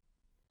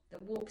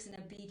 that walks in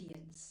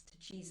obedience to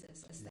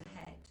Jesus as the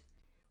head.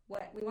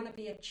 We want to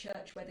be a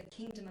church where the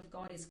kingdom of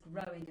God is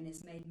growing and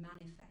is made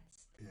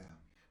manifest. Yeah.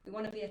 We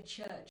want to be a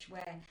church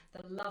where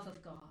the love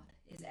of God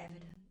is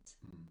evident.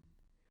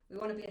 We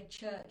want to be a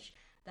church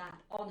that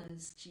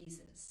honours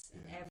Jesus in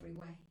every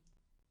way.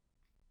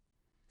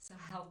 So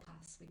help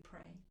us, we pray.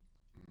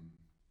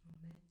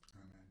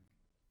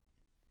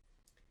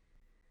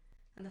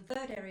 And the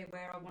third area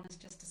where I want us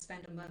just to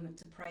spend a moment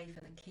to pray for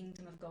the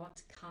kingdom of God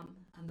to come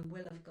and the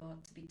will of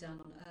God to be done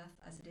on earth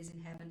as it is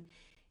in heaven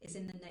is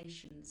in the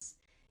nations.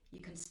 You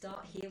can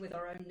start here with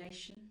our own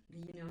nation,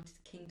 the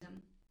United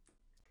Kingdom.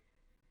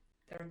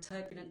 There are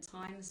turbulent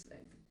times.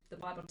 The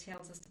Bible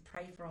tells us to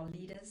pray for our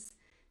leaders.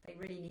 They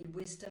really need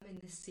wisdom in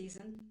this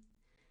season.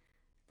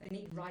 They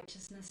need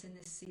righteousness in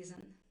this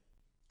season,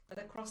 but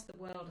across the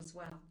world as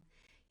well.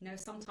 You know,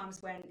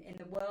 sometimes when in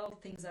the world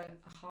things are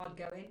hard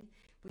going,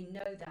 we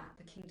know that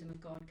the kingdom of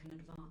God can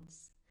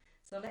advance.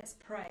 So let's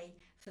pray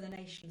for the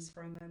nations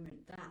for a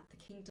moment, that the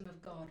kingdom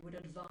of God would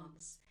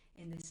advance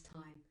in this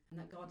time and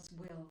that God's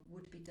will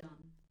would be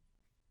done.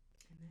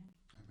 Amen.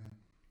 Amen.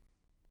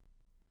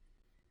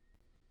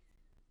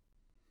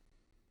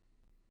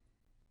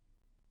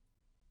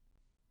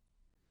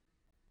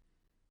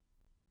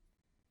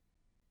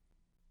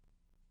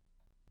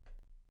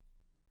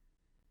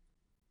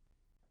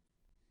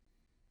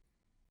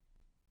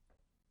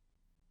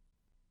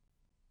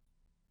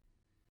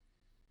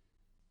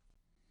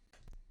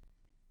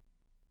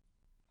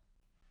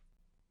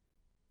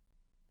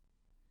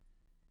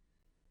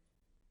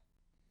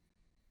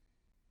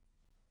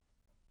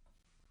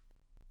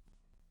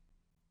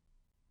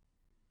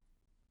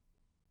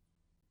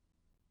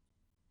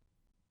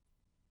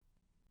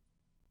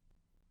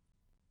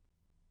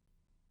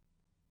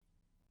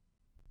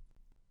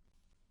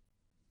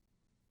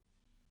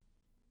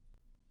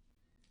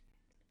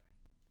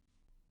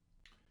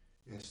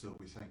 Yes, Lord,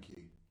 we thank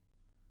you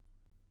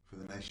for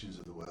the nations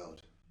of the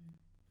world.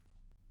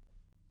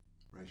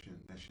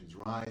 Nations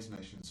rise,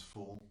 nations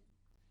fall.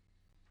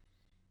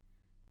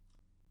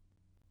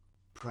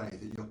 Pray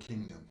that your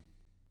kingdom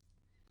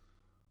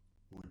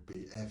would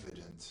be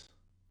evident,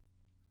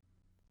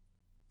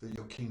 that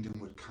your kingdom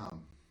would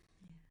come.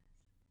 Yes.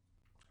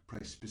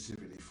 Pray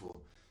specifically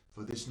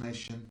for this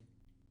nation,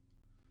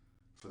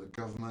 for the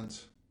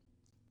government.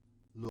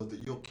 Lord,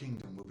 that your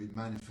kingdom will be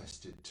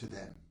manifested to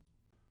them,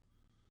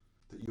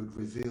 that you would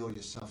reveal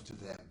yourself to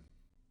them,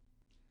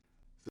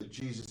 that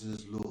Jesus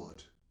as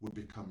Lord would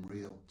become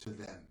real to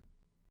them,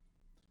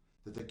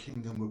 that the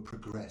kingdom would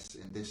progress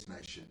in this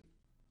nation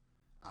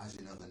as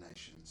in other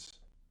nations.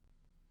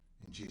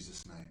 In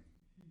Jesus' name,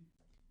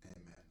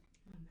 amen.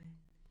 Amen.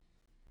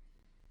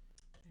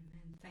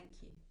 Amen. Thank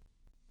you.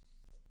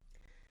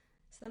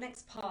 So the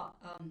next part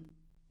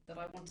that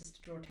I want us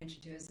to draw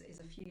attention to is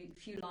a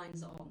few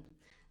lines on.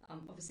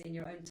 Obviously, in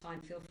your own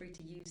time, feel free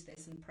to use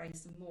this and pray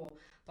some more.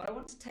 But I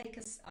want to take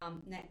us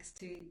next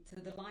to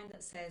the line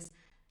that says,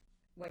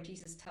 where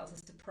Jesus tells us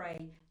to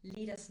pray,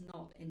 lead us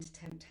not into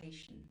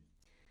temptation.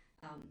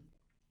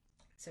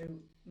 So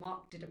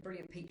Mark did a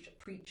brilliant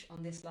preach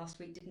on this last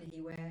week, didn't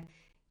he, where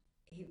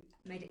he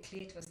made it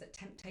clear to us that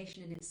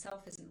temptation in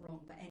itself isn't wrong,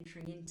 but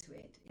entering into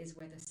it is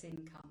where the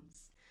sin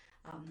comes.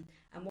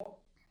 And what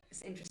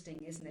is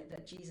interesting, isn't it,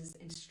 that Jesus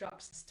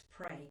instructs us to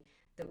pray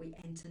that we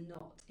enter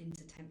not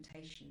into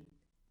temptation.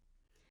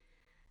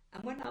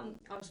 And when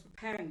I was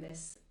preparing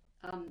this,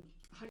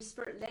 Holy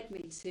Spirit led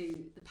me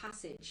to the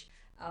passage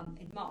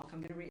in Mark. I'm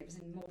going to read it. It was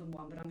in more than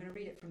one, but I'm going to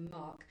read it from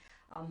Mark,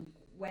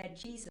 where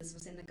Jesus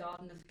was in the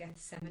Garden of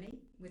Gethsemane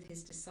with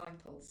his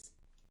disciples.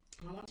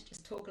 And I want to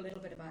just talk a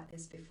little bit about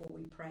this before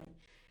we pray.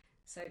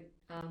 So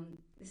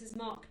this is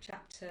Mark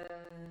chapter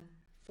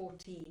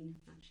 14.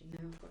 Actually,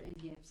 no, I've got it in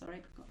here. Sorry,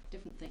 I've got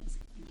different things.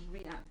 I'm going to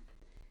read out.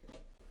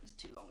 It's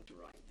too long to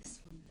write this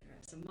one.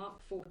 So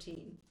Mark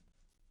 14.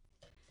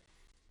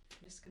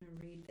 I'm just going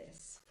to read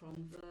this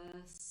from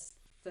verse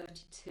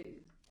 32.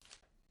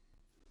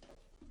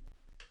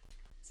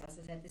 So as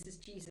I said, this is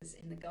Jesus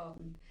in the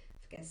Garden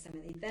of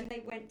Gethsemane. Then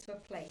they went to a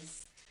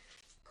place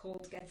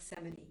called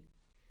Gethsemane,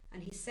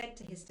 and he said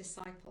to his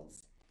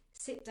disciples,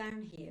 "Sit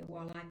down here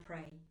while I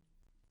pray."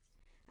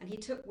 And he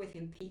took with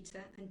him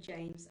Peter and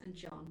James and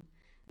John,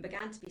 and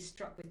began to be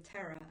struck with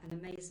terror and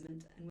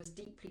amazement, and was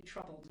deeply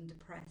troubled and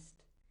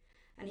depressed.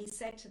 And he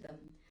said to them,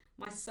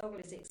 "My soul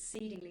is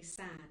exceedingly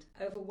sad,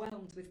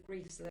 overwhelmed with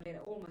grief so that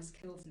it almost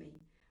kills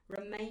me.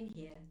 Remain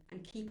here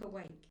and keep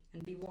awake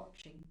and be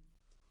watching."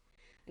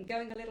 And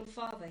going a little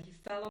farther, he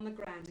fell on the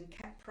ground and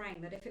kept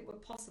praying that if it were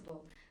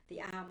possible,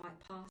 the hour might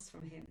pass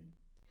from him.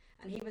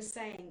 And he was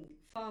saying,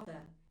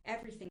 "Father,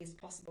 everything is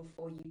possible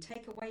for you.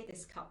 Take away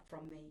this cup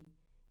from me.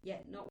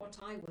 Yet not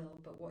what I will,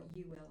 but what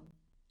you will."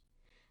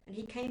 And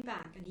he came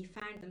back and he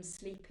found them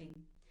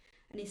sleeping.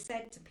 And he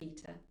said to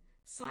Peter,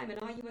 "Simon,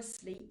 are you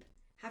asleep?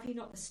 Have you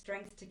not the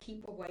strength to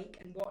keep awake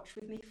and watch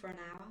with me for an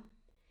hour?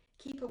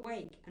 Keep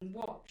awake and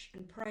watch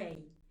and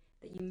pray,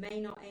 that you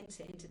may not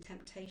enter into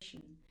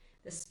temptation.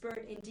 The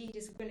spirit indeed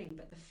is willing,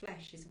 but the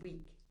flesh is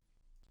weak."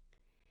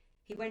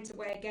 He went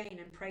away again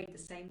and prayed the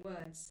same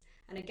words.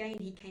 And again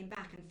he came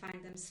back and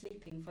found them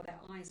sleeping, for their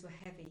eyes were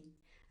heavy,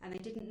 and they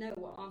didn't know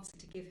what answer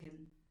to give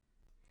him.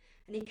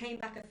 And he came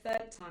back a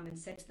third time and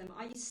said to them,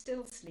 "Are you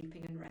still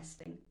sleeping and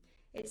resting?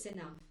 It's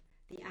enough.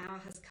 The hour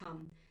has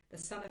come. The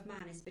Son of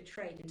Man is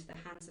betrayed into the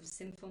hands of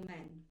sinful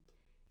men.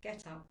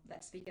 Get up,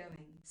 let's be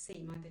going.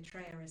 See, my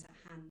betrayer is at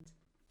hand."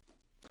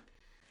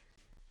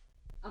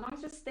 And I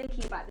was just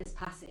thinking about this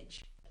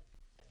passage.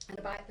 and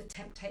about the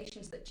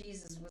temptations that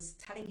Jesus was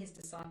telling his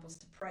disciples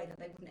to pray that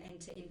they wouldn't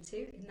enter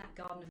into in that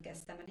Garden of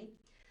Gethsemane.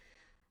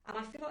 And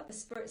I feel like the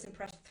Spirit's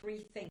impressed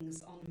three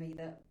things on me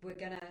that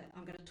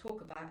I'm gonna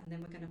talk about, and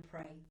then we're gonna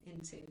pray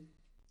into.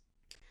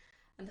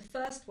 And the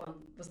first one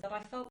was that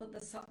I felt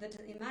that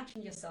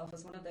imagine yourself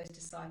as one of those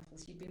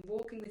disciples. You'd been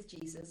walking with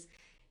Jesus.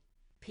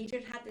 Peter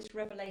had this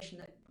revelation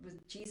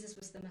that Jesus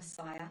was the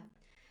Messiah.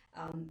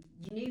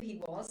 You knew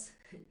he was.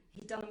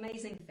 He'd done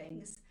amazing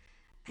things.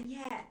 And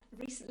yet,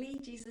 recently,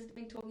 Jesus had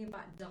been talking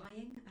about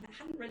dying, and it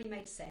hadn't really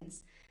made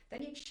sense.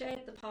 Then you'd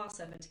shared the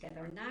Passover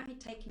together, and now he'd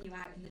taken you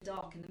out in the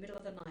dark, in the middle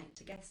of the night,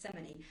 to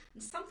Gethsemane,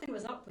 and something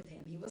was up with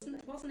him. It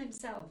wasn't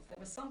himself. There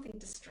was something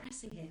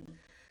distressing him.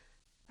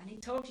 And he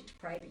told you to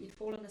pray, but you'd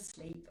fallen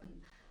asleep. And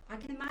I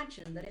can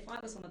imagine that if I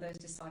was one of those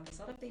disciples,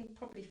 I'd have been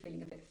probably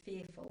feeling a bit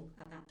fearful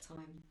at that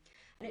time.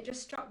 And it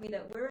just struck me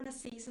that we're in a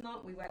season,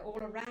 aren't we, where all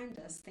around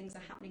us things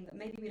are happening that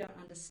maybe we don't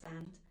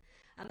understand.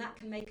 And that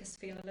can make us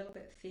feel a little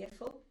bit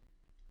fearful.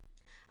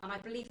 And I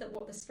believe that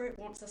what the Spirit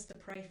wants us to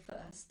pray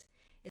first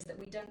is that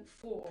we don't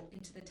fall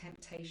into the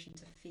temptation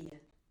to fear.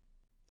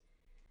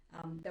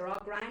 There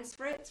are grounds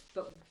for it,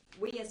 but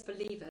we as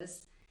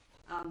believers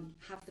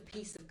have the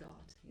peace of God.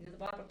 You know, the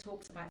Bible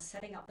talks about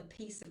setting up the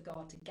peace of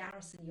God to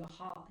garrison your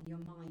heart and your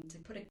mind, to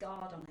put a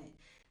guard on it,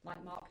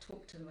 like Mark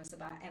talked to us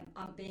about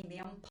being the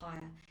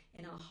umpire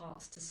in our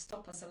hearts, to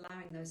stop us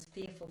allowing those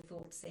fearful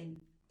thoughts in.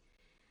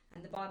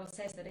 And the Bible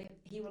says that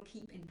he will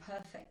keep in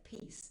perfect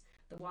peace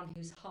the one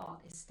whose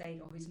heart is stayed,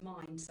 or whose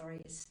mind,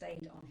 is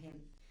stayed on him.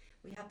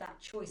 We have that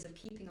choice of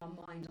keeping our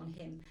mind on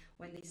him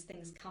when these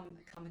things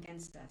come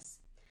against us.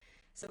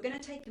 So we're going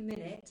to take a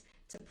minute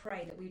to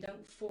pray that we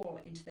don't fall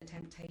into the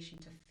temptation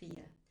to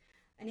fear.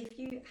 And if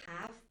you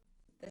have,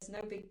 there's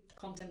no big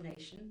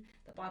condemnation.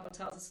 The Bible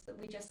tells us that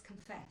we just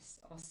confess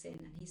our sin,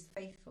 and he's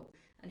faithful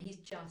and he's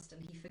just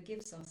and he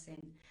forgives our sin.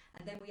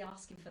 And then we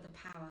ask him for the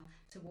power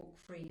to walk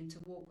free and to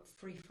walk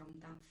free from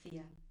that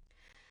fear.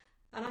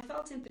 And I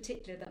felt in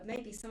particular that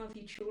maybe some of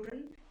you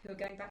children who are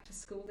going back to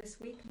school this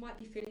week might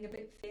be feeling a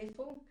bit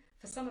fearful.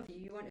 For some of you,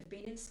 you won't have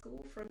been in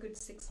school for a good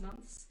 6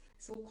 months.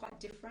 It's all quite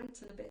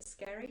different and a bit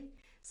scary.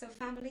 So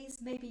families,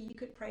 maybe you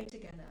could pray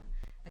together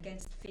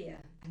against fear.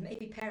 And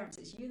maybe parents,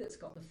 it's you that's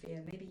got the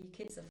fear. Maybe your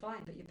kids are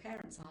fine, but your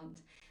parents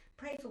aren't.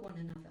 Pray for one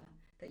another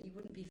that you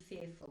wouldn't be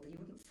fearful, that you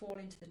wouldn't fall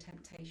into the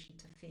temptation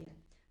to fear.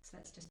 So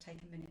let's just take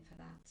a minute for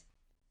that.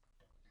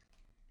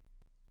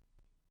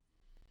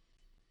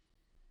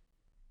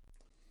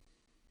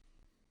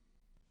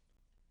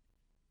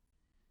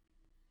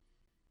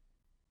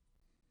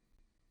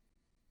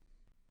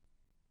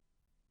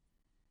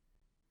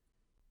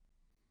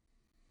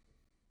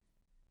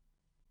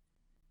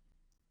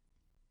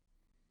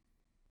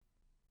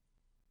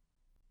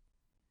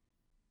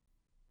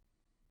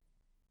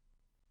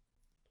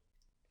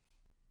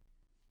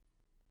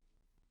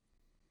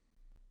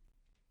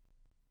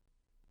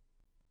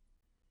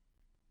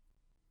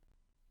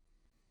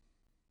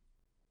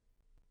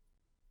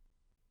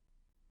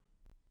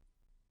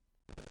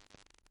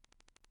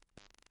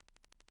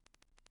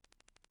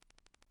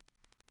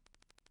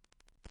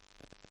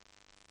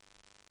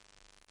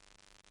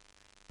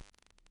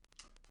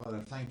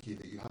 Father, thank you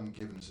that you haven't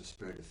given us a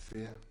spirit of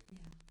fear,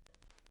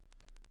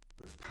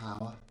 but of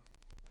power,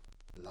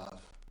 love,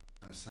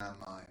 and a sound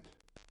mind.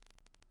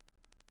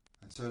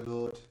 And so,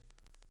 Lord,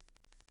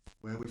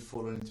 where we've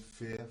fallen into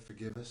fear,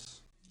 forgive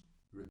us,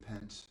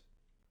 repent.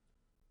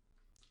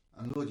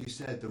 And Lord, you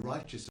said the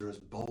righteous are as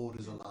bold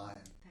as a lion.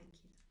 Thank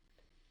you.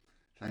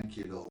 Thank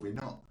you, Lord. We're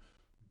not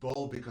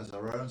bold because of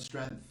our own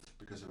strength,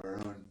 because of our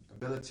own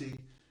ability,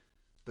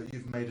 but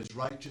you've made us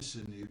righteous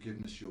and you've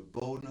given us your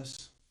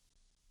boldness.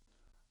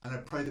 And I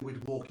pray that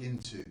we'd walk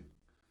into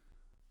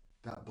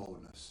that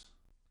boldness,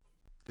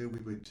 that we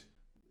would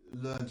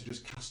learn to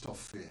just cast off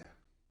fear.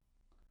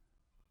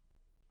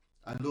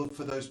 And Lord,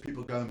 for those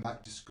people going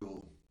back to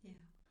school,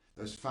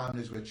 those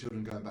families where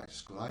children are going back to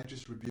school, I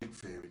just rebuke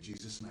fear in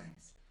Jesus' name.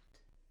 Yes.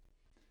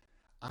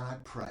 And I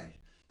pray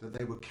that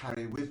they would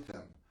carry with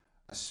them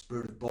a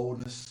spirit of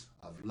boldness,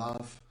 of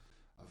love,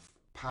 of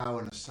power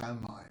and a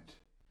sound mind.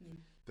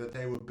 That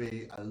there would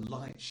be a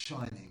light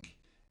shining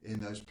in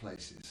those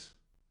places.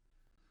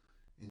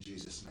 In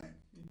Jesus' name.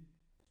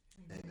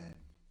 Amen.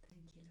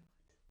 Thank you, Lord.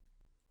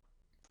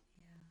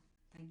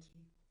 Yeah, thank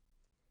you.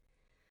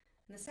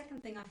 And the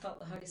second thing I felt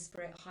the Holy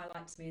Spirit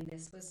highlights me in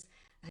this was,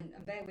 and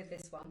bear with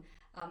this one,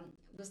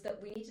 was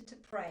that we needed to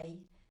pray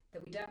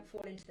that we don't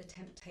fall into the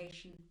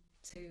temptation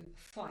to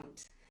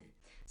fight.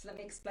 So let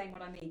me explain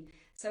what I mean.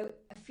 So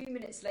a few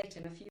minutes later,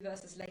 and a few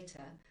verses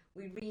later,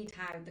 we read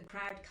how the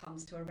crowd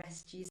comes to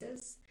arrest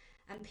Jesus.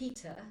 And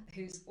Peter,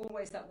 who's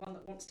always that one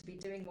that wants to be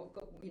doing what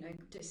God,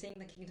 seeing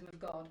the kingdom of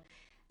God,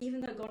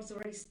 even though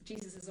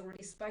Jesus has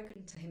already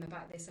spoken to him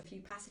about this a few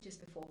passages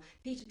before,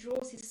 Peter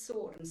draws his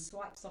sword and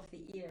swipes off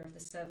the ear of the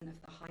servant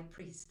of the high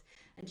priest.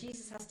 And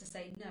Jesus has to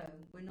say, no,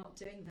 we're not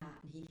doing that.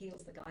 And he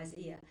heals the guy's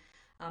ear.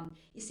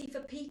 You see, for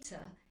Peter,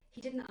 he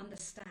didn't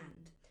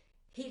understand.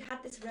 he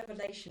had this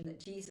revelation that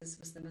Jesus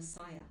was the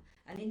Messiah.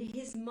 And in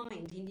his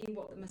mind, he knew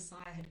what the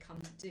Messiah had come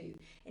to do.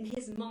 In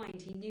his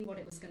mind, he knew what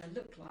it was going to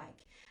look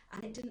like.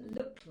 And it didn't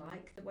look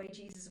like the way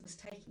Jesus was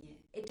taking it.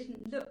 It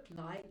didn't look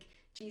like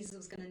Jesus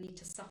was going to need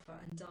to suffer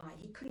and die.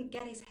 He couldn't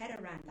get his head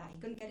around that. He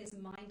couldn't get his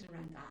mind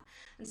around that.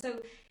 And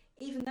so,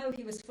 even though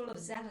he was full of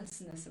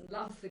zealousness and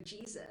love for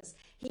Jesus,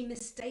 he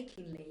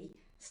mistakenly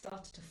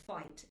started to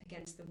fight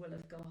against the will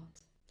of God.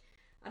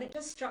 And it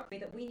just struck me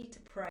that we need to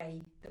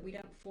pray that we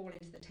don't fall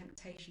into the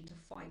temptation to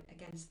fight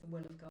against the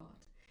will of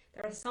God.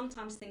 There are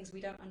sometimes things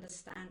we don't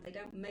understand. They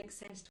don't make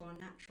sense to our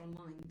natural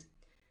mind.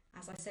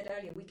 As I said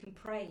earlier, we can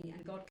pray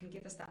and God can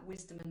give us that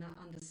wisdom and that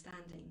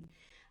understanding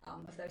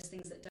of those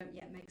things that don't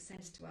yet make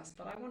sense to us.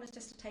 But I want us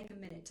just to take a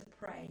minute to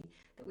pray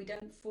that we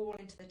don't fall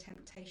into the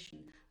temptation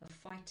of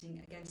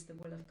fighting against the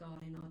will of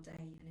God in our day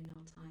and in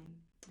our time.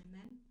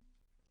 Amen.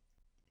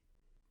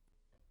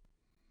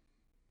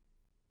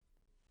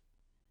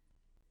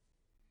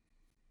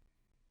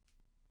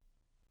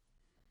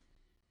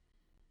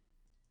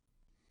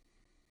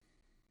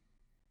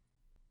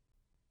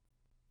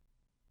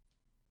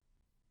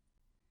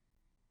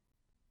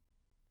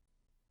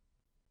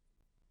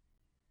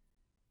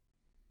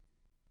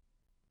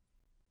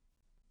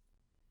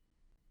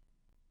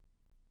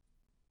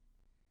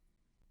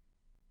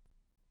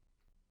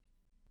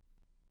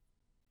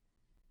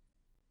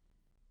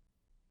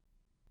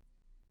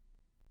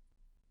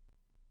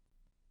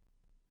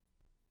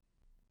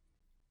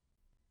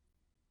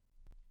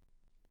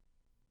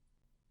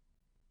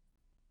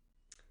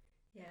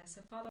 Yeah,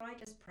 so Father, I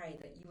just pray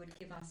that you would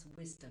give us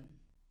wisdom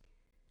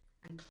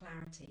and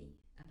clarity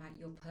about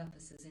your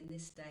purposes in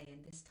this day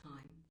and this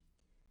time.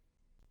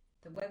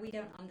 That where we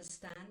don't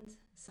understand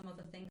some of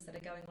the things that are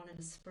going on in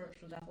a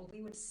spiritual level,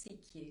 we would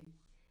seek you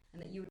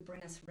and that you would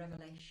bring us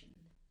revelation.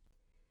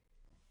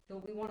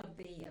 Lord, we want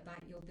to be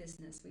about your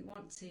business. We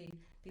want to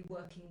be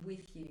working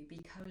with you, be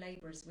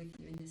co-laborers with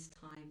you in this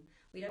time.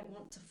 We don't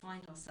want to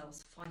find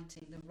ourselves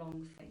fighting the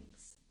wrong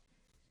things.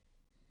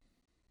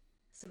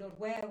 So Lord,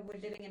 where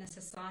we're living in a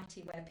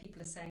society where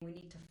people are saying we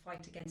need to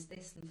fight against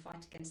this and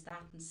fight against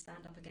that and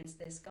stand up against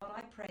this, God,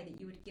 I pray that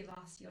you would give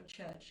us, your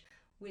church,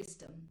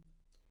 wisdom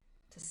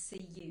to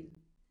see you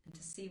and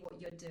to see what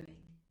you're doing,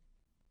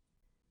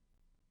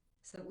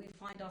 so that we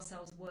find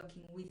ourselves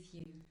working with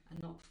you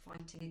and not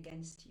fighting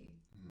against you.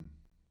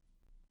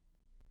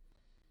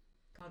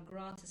 God,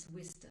 grant us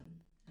wisdom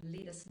and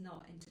lead us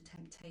not into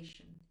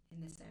temptation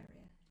in this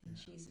area. In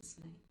Jesus'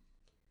 name.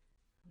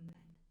 Amen.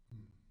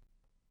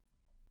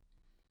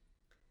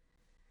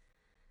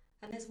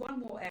 And there's one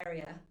more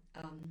area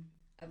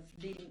of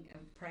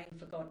praying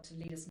for God to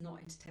lead us not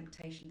into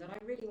temptation that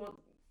I really want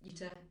you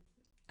to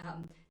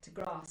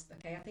grasp.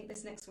 Okay, I think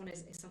this next one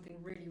is something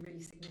really, really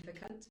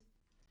significant.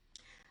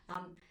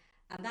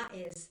 And that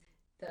is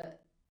that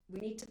we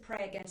need to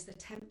pray against the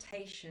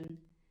temptation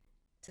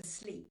to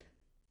sleep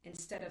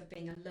instead of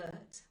being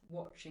alert,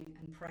 watching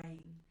and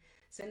praying.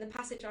 So in the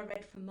passage I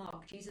read from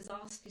Mark, Jesus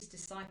asked his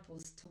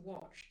disciples to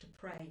watch, to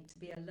pray, to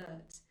be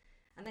alert.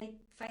 And they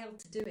failed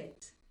to do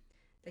it.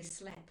 They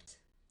slept.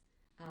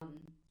 I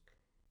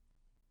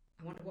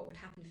wonder what would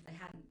happen if they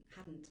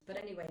hadn't. But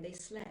anyway, they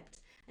slept.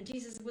 And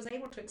Jesus was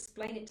able to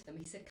explain it to them.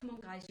 He said, come on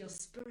guys, your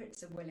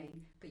spirits are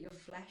willing, but your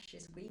flesh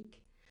is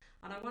weak.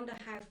 And I wonder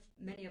how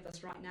many of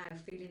us right now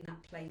feel in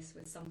that place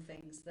with some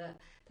things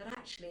that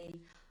actually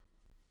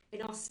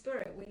in our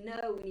spirit we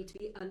know we need to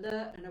be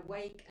alert and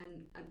awake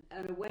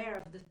and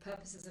aware of the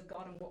purposes of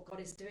God and what God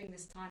is doing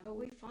this time, but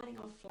we're finding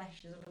our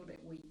flesh is a little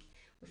bit weak.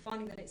 We're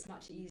finding that it's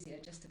much easier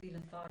just to be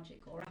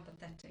lethargic or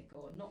apathetic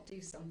or not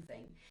do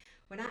something,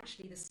 when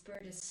actually the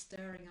Spirit is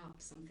stirring up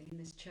something in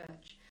this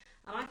church.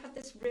 And I've had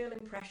this real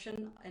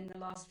impression in the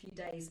last few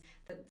days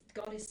that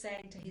God is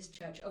saying to his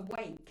church,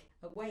 awake,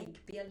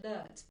 awake, be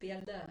alert, be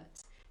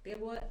alert. Be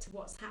alert to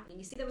what's happening.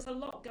 You see, there was a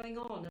lot going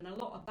on and a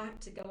lot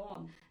about to go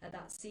on at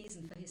that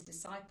season for his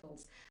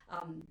disciples.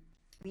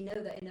 We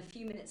know that in a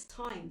few minutes'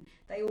 time,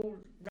 they all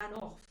ran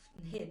off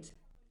and hid.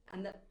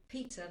 And that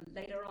Peter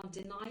later on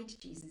denied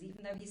Jesus,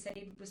 even though he said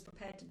he was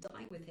prepared to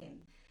die with him.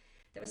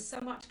 There was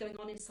so much going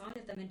on inside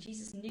of them, and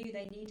Jesus knew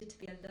they needed to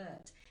be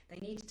alert.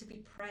 They needed to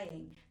be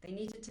praying. They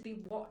needed to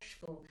be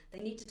watchful. They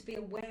needed to be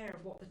aware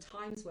of what the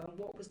times were and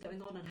what was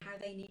going on and how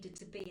they needed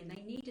to be. And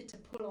they needed to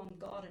pull on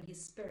God and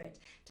his Spirit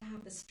to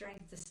have the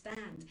strength to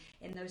stand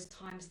in those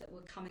times that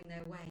were coming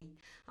their way.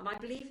 And I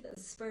believe that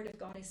the Spirit of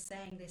God is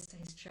saying this to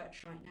his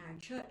church right now.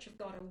 Church of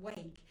God,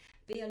 awake,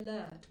 be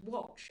alert,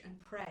 watch and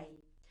pray.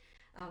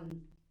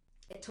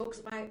 It talks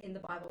about in the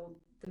Bible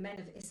the men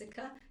of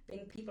Issachar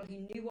being people who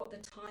knew what the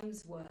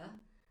times were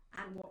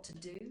and what to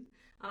do.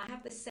 And I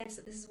have this sense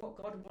that this is what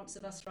God wants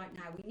of us right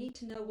now. We need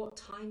to know what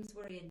times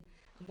we're in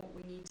and what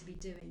we need to be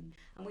doing.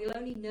 And we'll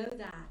only know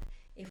that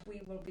if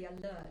we will be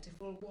alert, if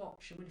we'll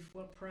watch and if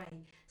we'll pray.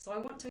 So I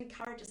want to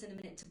encourage us in a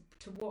minute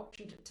to watch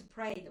and to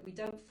pray that we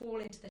don't fall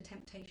into the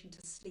temptation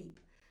to sleep,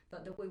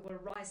 but that we will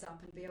rise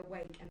up and be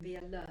awake and be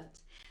alert.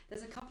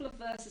 There's a couple of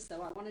verses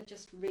though I want to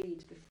just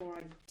read before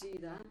I do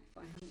that, if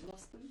I haven't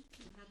lost them.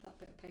 I had that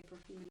bit of paper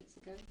a few minutes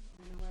ago.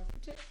 I don't know where I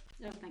put it.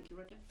 No, thank you,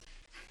 Roger.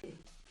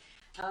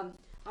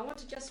 I want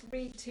to just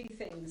read two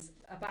things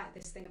about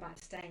this thing about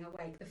staying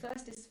awake. The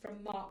first is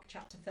from Mark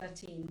chapter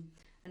 13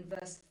 and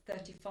verse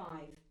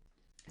 35.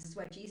 This is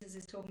where Jesus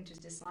is talking to his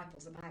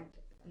disciples about,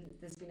 and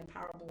there's been a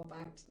parable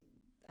about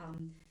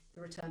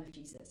the return of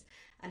Jesus.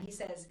 And he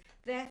says,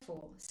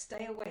 "Therefore,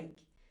 stay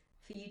awake,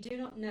 for you do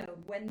not know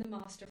when the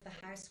master of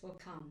the house will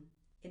come,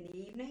 in the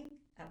evening,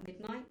 at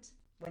midnight,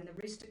 when the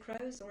rooster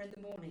crows, or in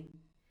the morning,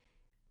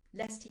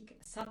 lest he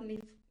comes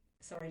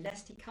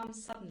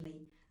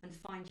suddenly and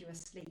find you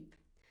asleep.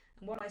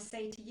 And what I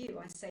say to you,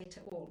 I say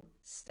to all,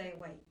 stay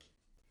awake."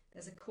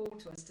 There's a call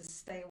to us to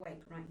stay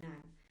awake right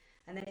now.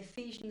 And then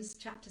Ephesians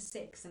chapter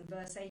 6 and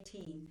verse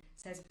 18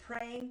 says,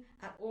 "Praying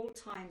at all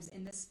times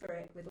in the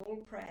Spirit with all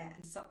prayer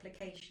and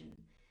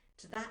supplication.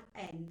 To that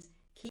end,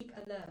 keep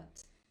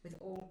alert with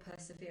all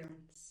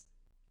perseverance."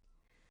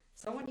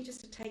 So I want you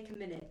just to take a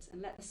minute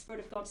and let the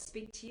Spirit of God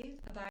speak to you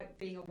about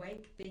being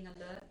awake, being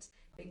alert,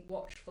 being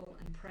watchful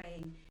and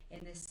praying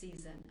in this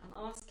season. And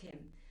ask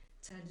him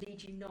to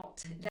let you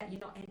not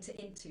enter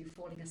into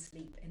falling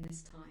asleep in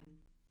this time.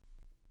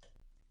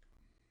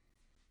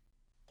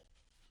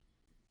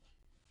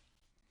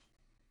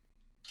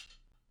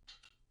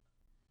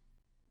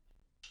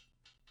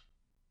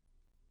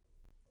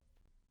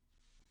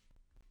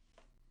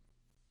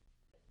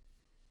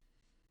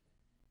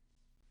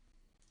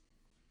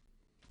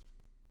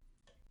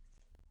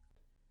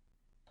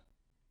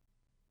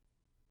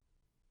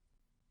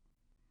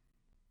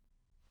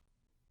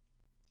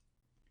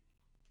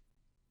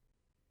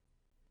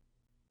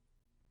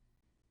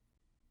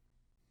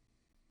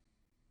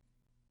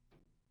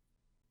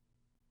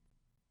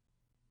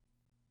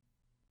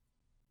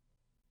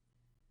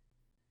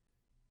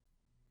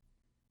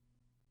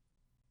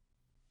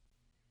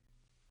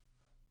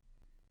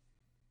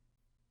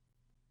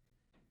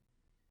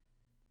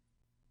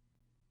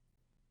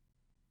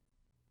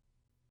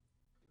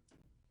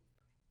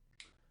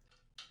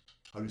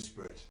 Holy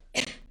Spirit,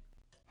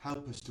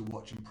 help us to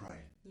watch and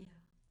pray. Yeah.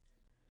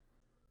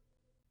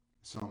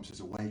 Psalm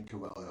says, "Awake,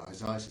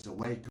 Isaiah says,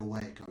 awake,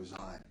 awake, O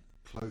Zion,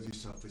 clothe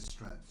yourself with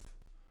strength."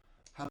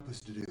 Help us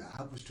to do that.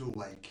 Help us to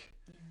awake.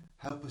 Yeah.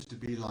 Help us to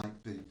be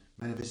like the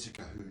men of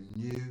Issachar who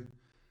knew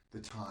the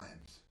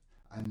times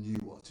and knew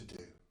what to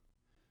do.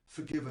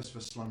 Forgive us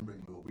for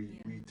slumbering, Lord.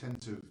 We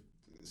tend to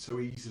so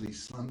easily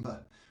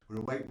slumber. We're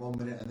awake 1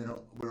 minute and then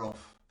we're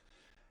off.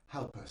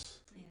 Help us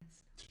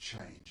to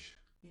change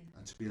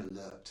and to be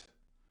alert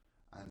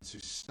and to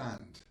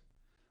stand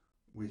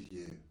with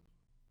you.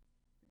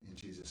 In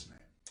Jesus' name.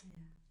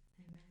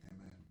 Yeah.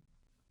 Amen.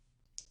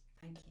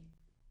 Thank you.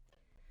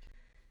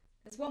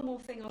 There's one more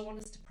thing I want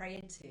us to pray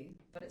into,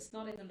 but it's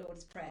not in the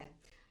Lord's Prayer.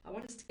 I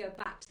want us to go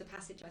back to the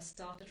passage I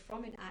started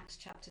from in Acts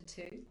chapter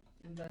 2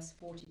 and verse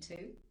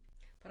 42.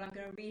 But I'm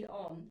going to read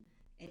on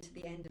into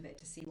the end of it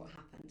to see what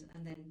happened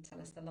and then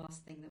tell us the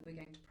last thing that we're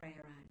going to pray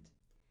around.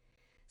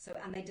 So,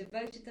 "And they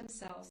devoted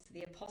themselves to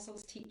the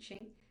apostles'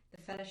 teaching, the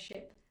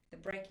fellowship, the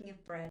breaking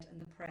of bread,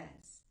 and the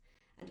prayers.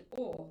 And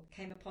awe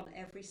came upon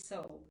every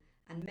soul,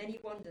 and many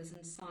wonders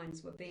and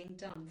signs were being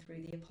done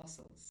through the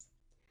apostles.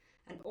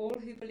 And all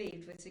who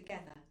believed were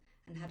together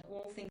and had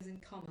all things in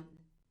common.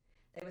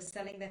 They were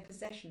selling their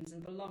possessions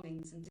and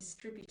belongings and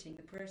distributing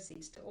the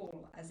proceeds to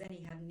all as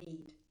any had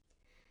need.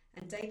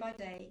 And day by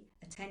day,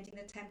 attending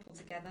the temple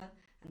together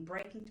and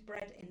breaking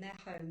bread in their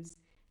homes,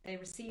 they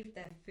received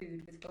their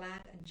food with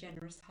glad and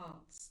generous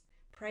hearts,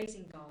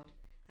 praising God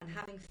and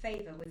having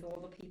favour with all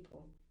the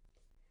people.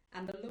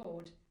 And the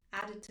Lord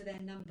added to their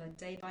number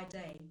day by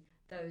day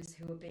those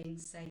who were being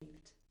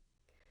saved."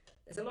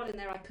 There's a lot in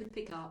there I could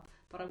pick up,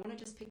 but I want to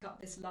just pick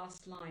up this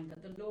last line,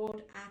 that the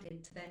Lord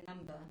added to their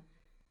number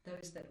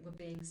those that were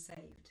being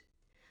saved.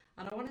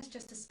 And I want us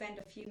just to spend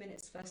a few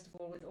minutes, first of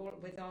all,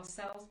 with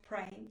ourselves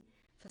praying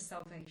for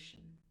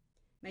salvation.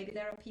 Maybe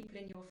there are people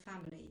in your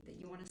family that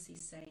you want to see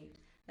saved.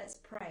 Let's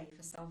pray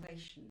for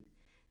salvation.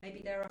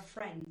 Maybe there are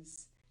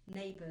friends,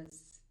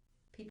 neighbours,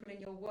 people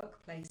in your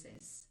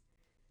workplaces.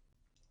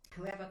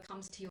 Whoever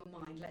comes to your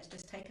mind, let's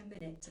just take a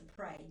minute to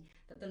pray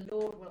that the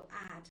Lord will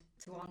add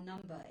to our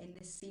number in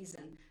this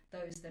season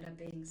those that are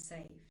being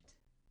saved.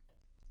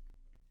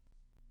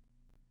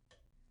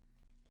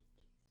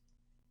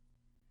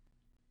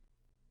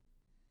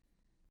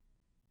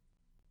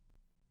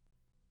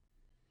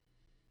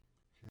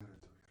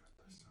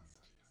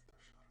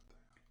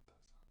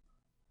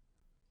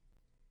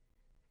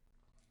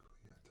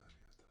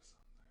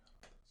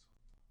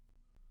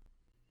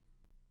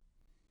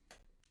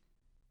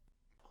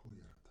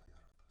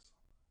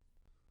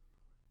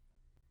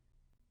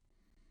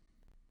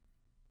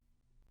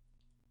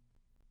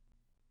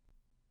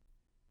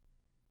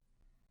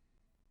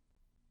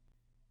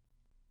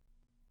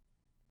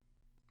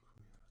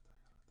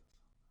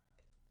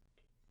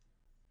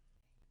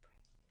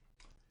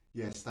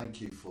 Yes, thank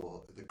you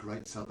for the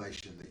great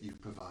salvation that you've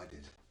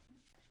provided.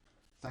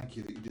 Thank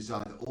you that you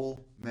desire that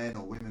all men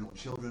or women or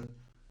children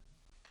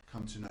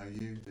come to know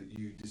you, that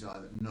you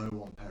desire that no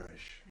one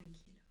perish. Thank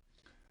you.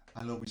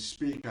 And Lord, we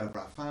speak over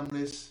our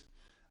families,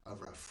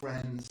 over our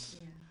friends,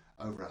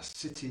 over our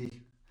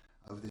city,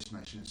 over this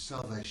nation.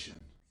 Salvation.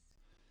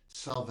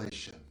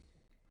 Salvation.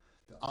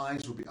 The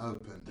eyes will be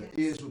opened, the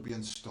ears will be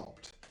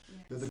unstopped,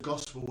 that the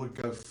gospel would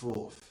go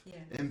forth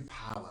in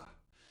power,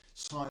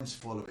 signs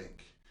following,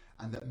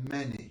 and that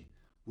many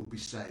will be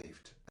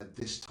saved at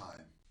this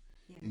time.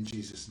 In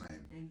Jesus'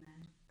 name.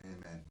 Amen.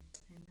 Amen.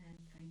 Amen.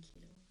 Thank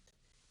you, Lord.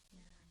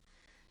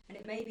 Yeah. And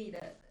it may be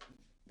that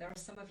there are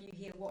some of you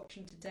here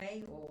watching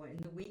today or in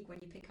the week when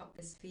you pick up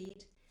this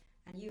feed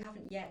and you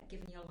haven't yet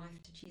given your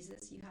life to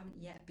Jesus. You haven't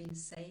yet been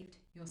saved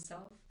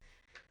yourself.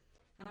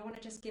 And I want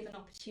to just give an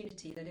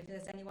opportunity that if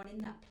there's anyone in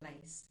that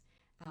place,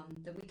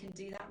 that we can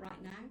do that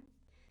right now.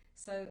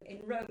 So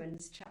in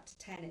Romans chapter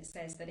 10, it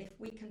says that if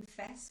we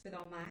confess with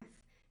our mouth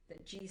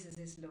that Jesus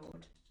is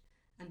Lord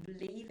and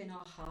believe in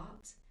our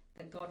heart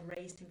that God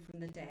raised him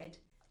from the dead,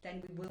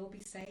 then we will be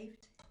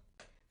saved.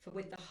 For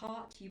with the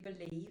heart you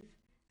believe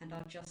and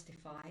are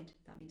justified,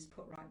 that means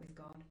put right with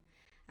God,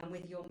 and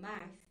with your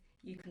mouth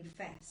you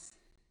confess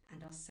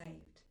and are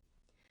saved.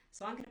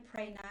 So I'm going to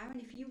pray now,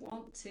 and if you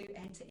want to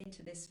enter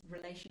into this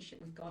relationship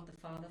with God the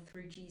Father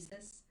through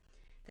Jesus,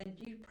 then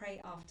you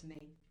pray after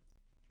me.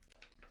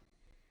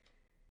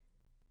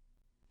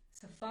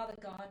 So Father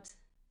God,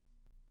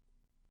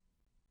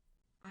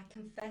 I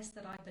confess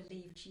that I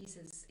believe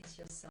Jesus is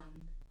your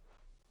Son,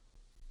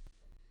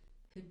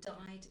 who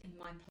died in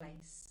my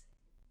place.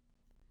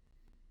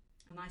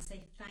 And I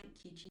say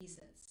thank you,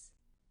 Jesus,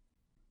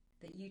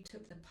 that you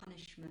took the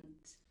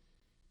punishment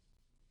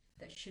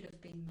that should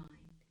have been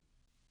mine.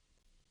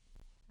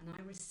 And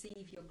I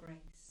receive your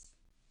grace.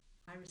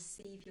 I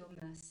receive your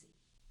mercy.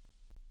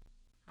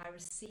 I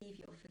receive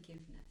your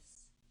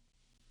forgiveness.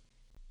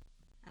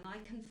 And I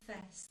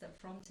confess that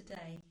from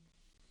today,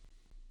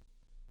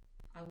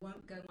 I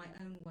won't go my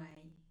own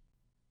way,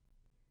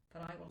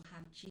 but I will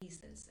have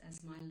Jesus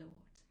as my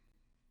Lord.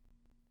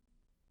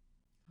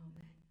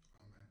 Amen.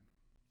 Amen.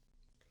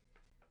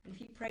 And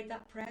if you prayed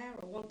that prayer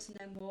or want to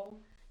know more,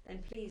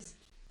 then please,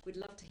 we'd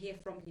love to hear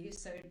from you.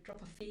 So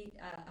drop a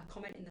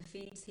comment in the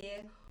feeds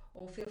here,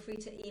 or feel free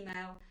to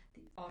email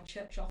our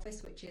church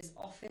office, which is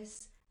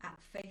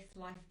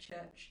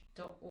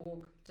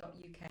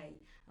office@faithlifechurch.org.uk,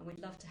 and we'd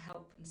love to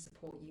help and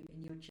support you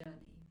in your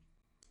journey.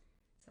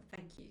 So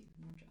thank you,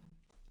 Roger.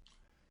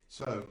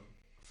 So,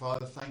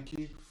 Father, thank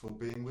you for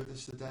being with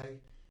us today.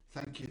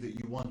 Thank you that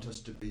you want us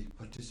to be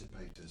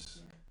participators.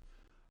 Yeah.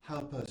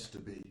 Help us to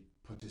be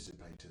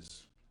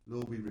participators.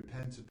 Lord, we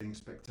repent of being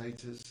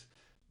spectators.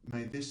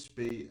 May this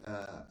be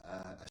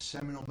a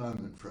seminal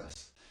moment for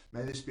us.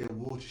 May this be a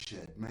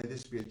watershed. May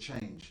this be a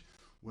change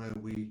where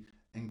we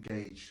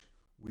engage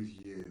with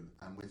you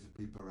and with the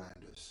people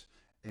around us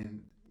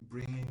in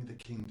bringing the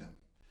kingdom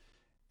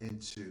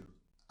into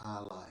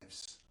our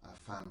lives, our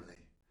family,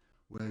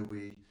 where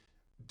we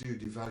do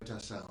devote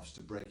ourselves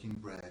to breaking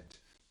bread,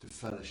 to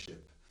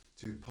fellowship,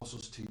 to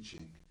apostles'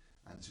 teaching,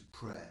 and to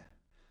prayer.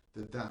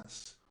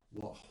 That's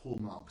what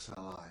hallmarks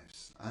our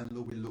lives. And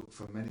Lord, we look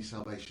for many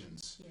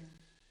salvations. Yeah.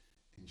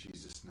 In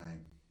Jesus'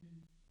 name.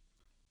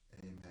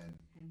 Amen.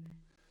 Amen.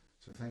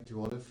 So thank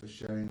you, Olive, for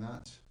sharing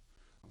that.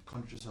 I'm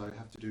conscious I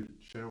have to do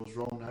Cheryl's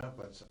role now,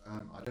 but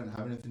I don't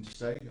have anything to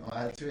say. I'll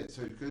add to it,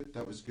 so good.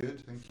 That was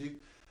good. Thank you.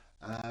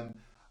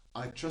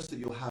 I trust that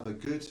you'll have a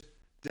good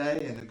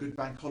day and a good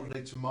bank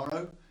holiday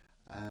tomorrow.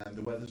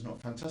 The weather's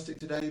not fantastic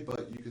today,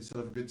 but you can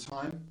still have a good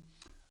time.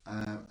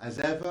 As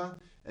ever,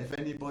 if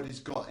anybody's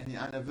got any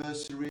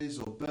anniversaries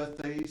or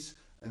birthdays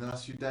in the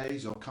last few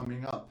days or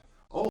coming up,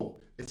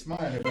 it's my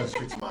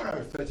anniversary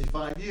tomorrow,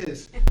 35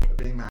 years of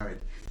being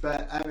married.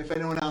 But if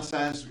anyone else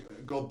has,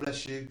 God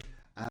bless you.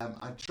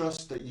 I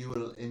trust that you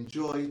will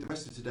enjoy the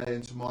rest of today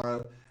and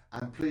tomorrow,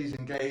 and please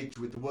engage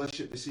with the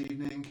worship this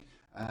evening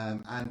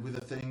and with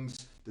the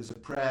things. There's a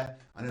prayer.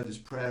 I know there's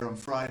prayer on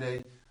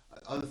Friday.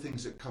 Other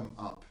things that come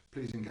up,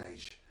 please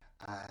engage.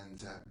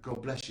 And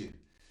God bless you.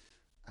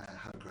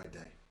 Have a great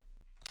day.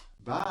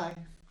 Bye.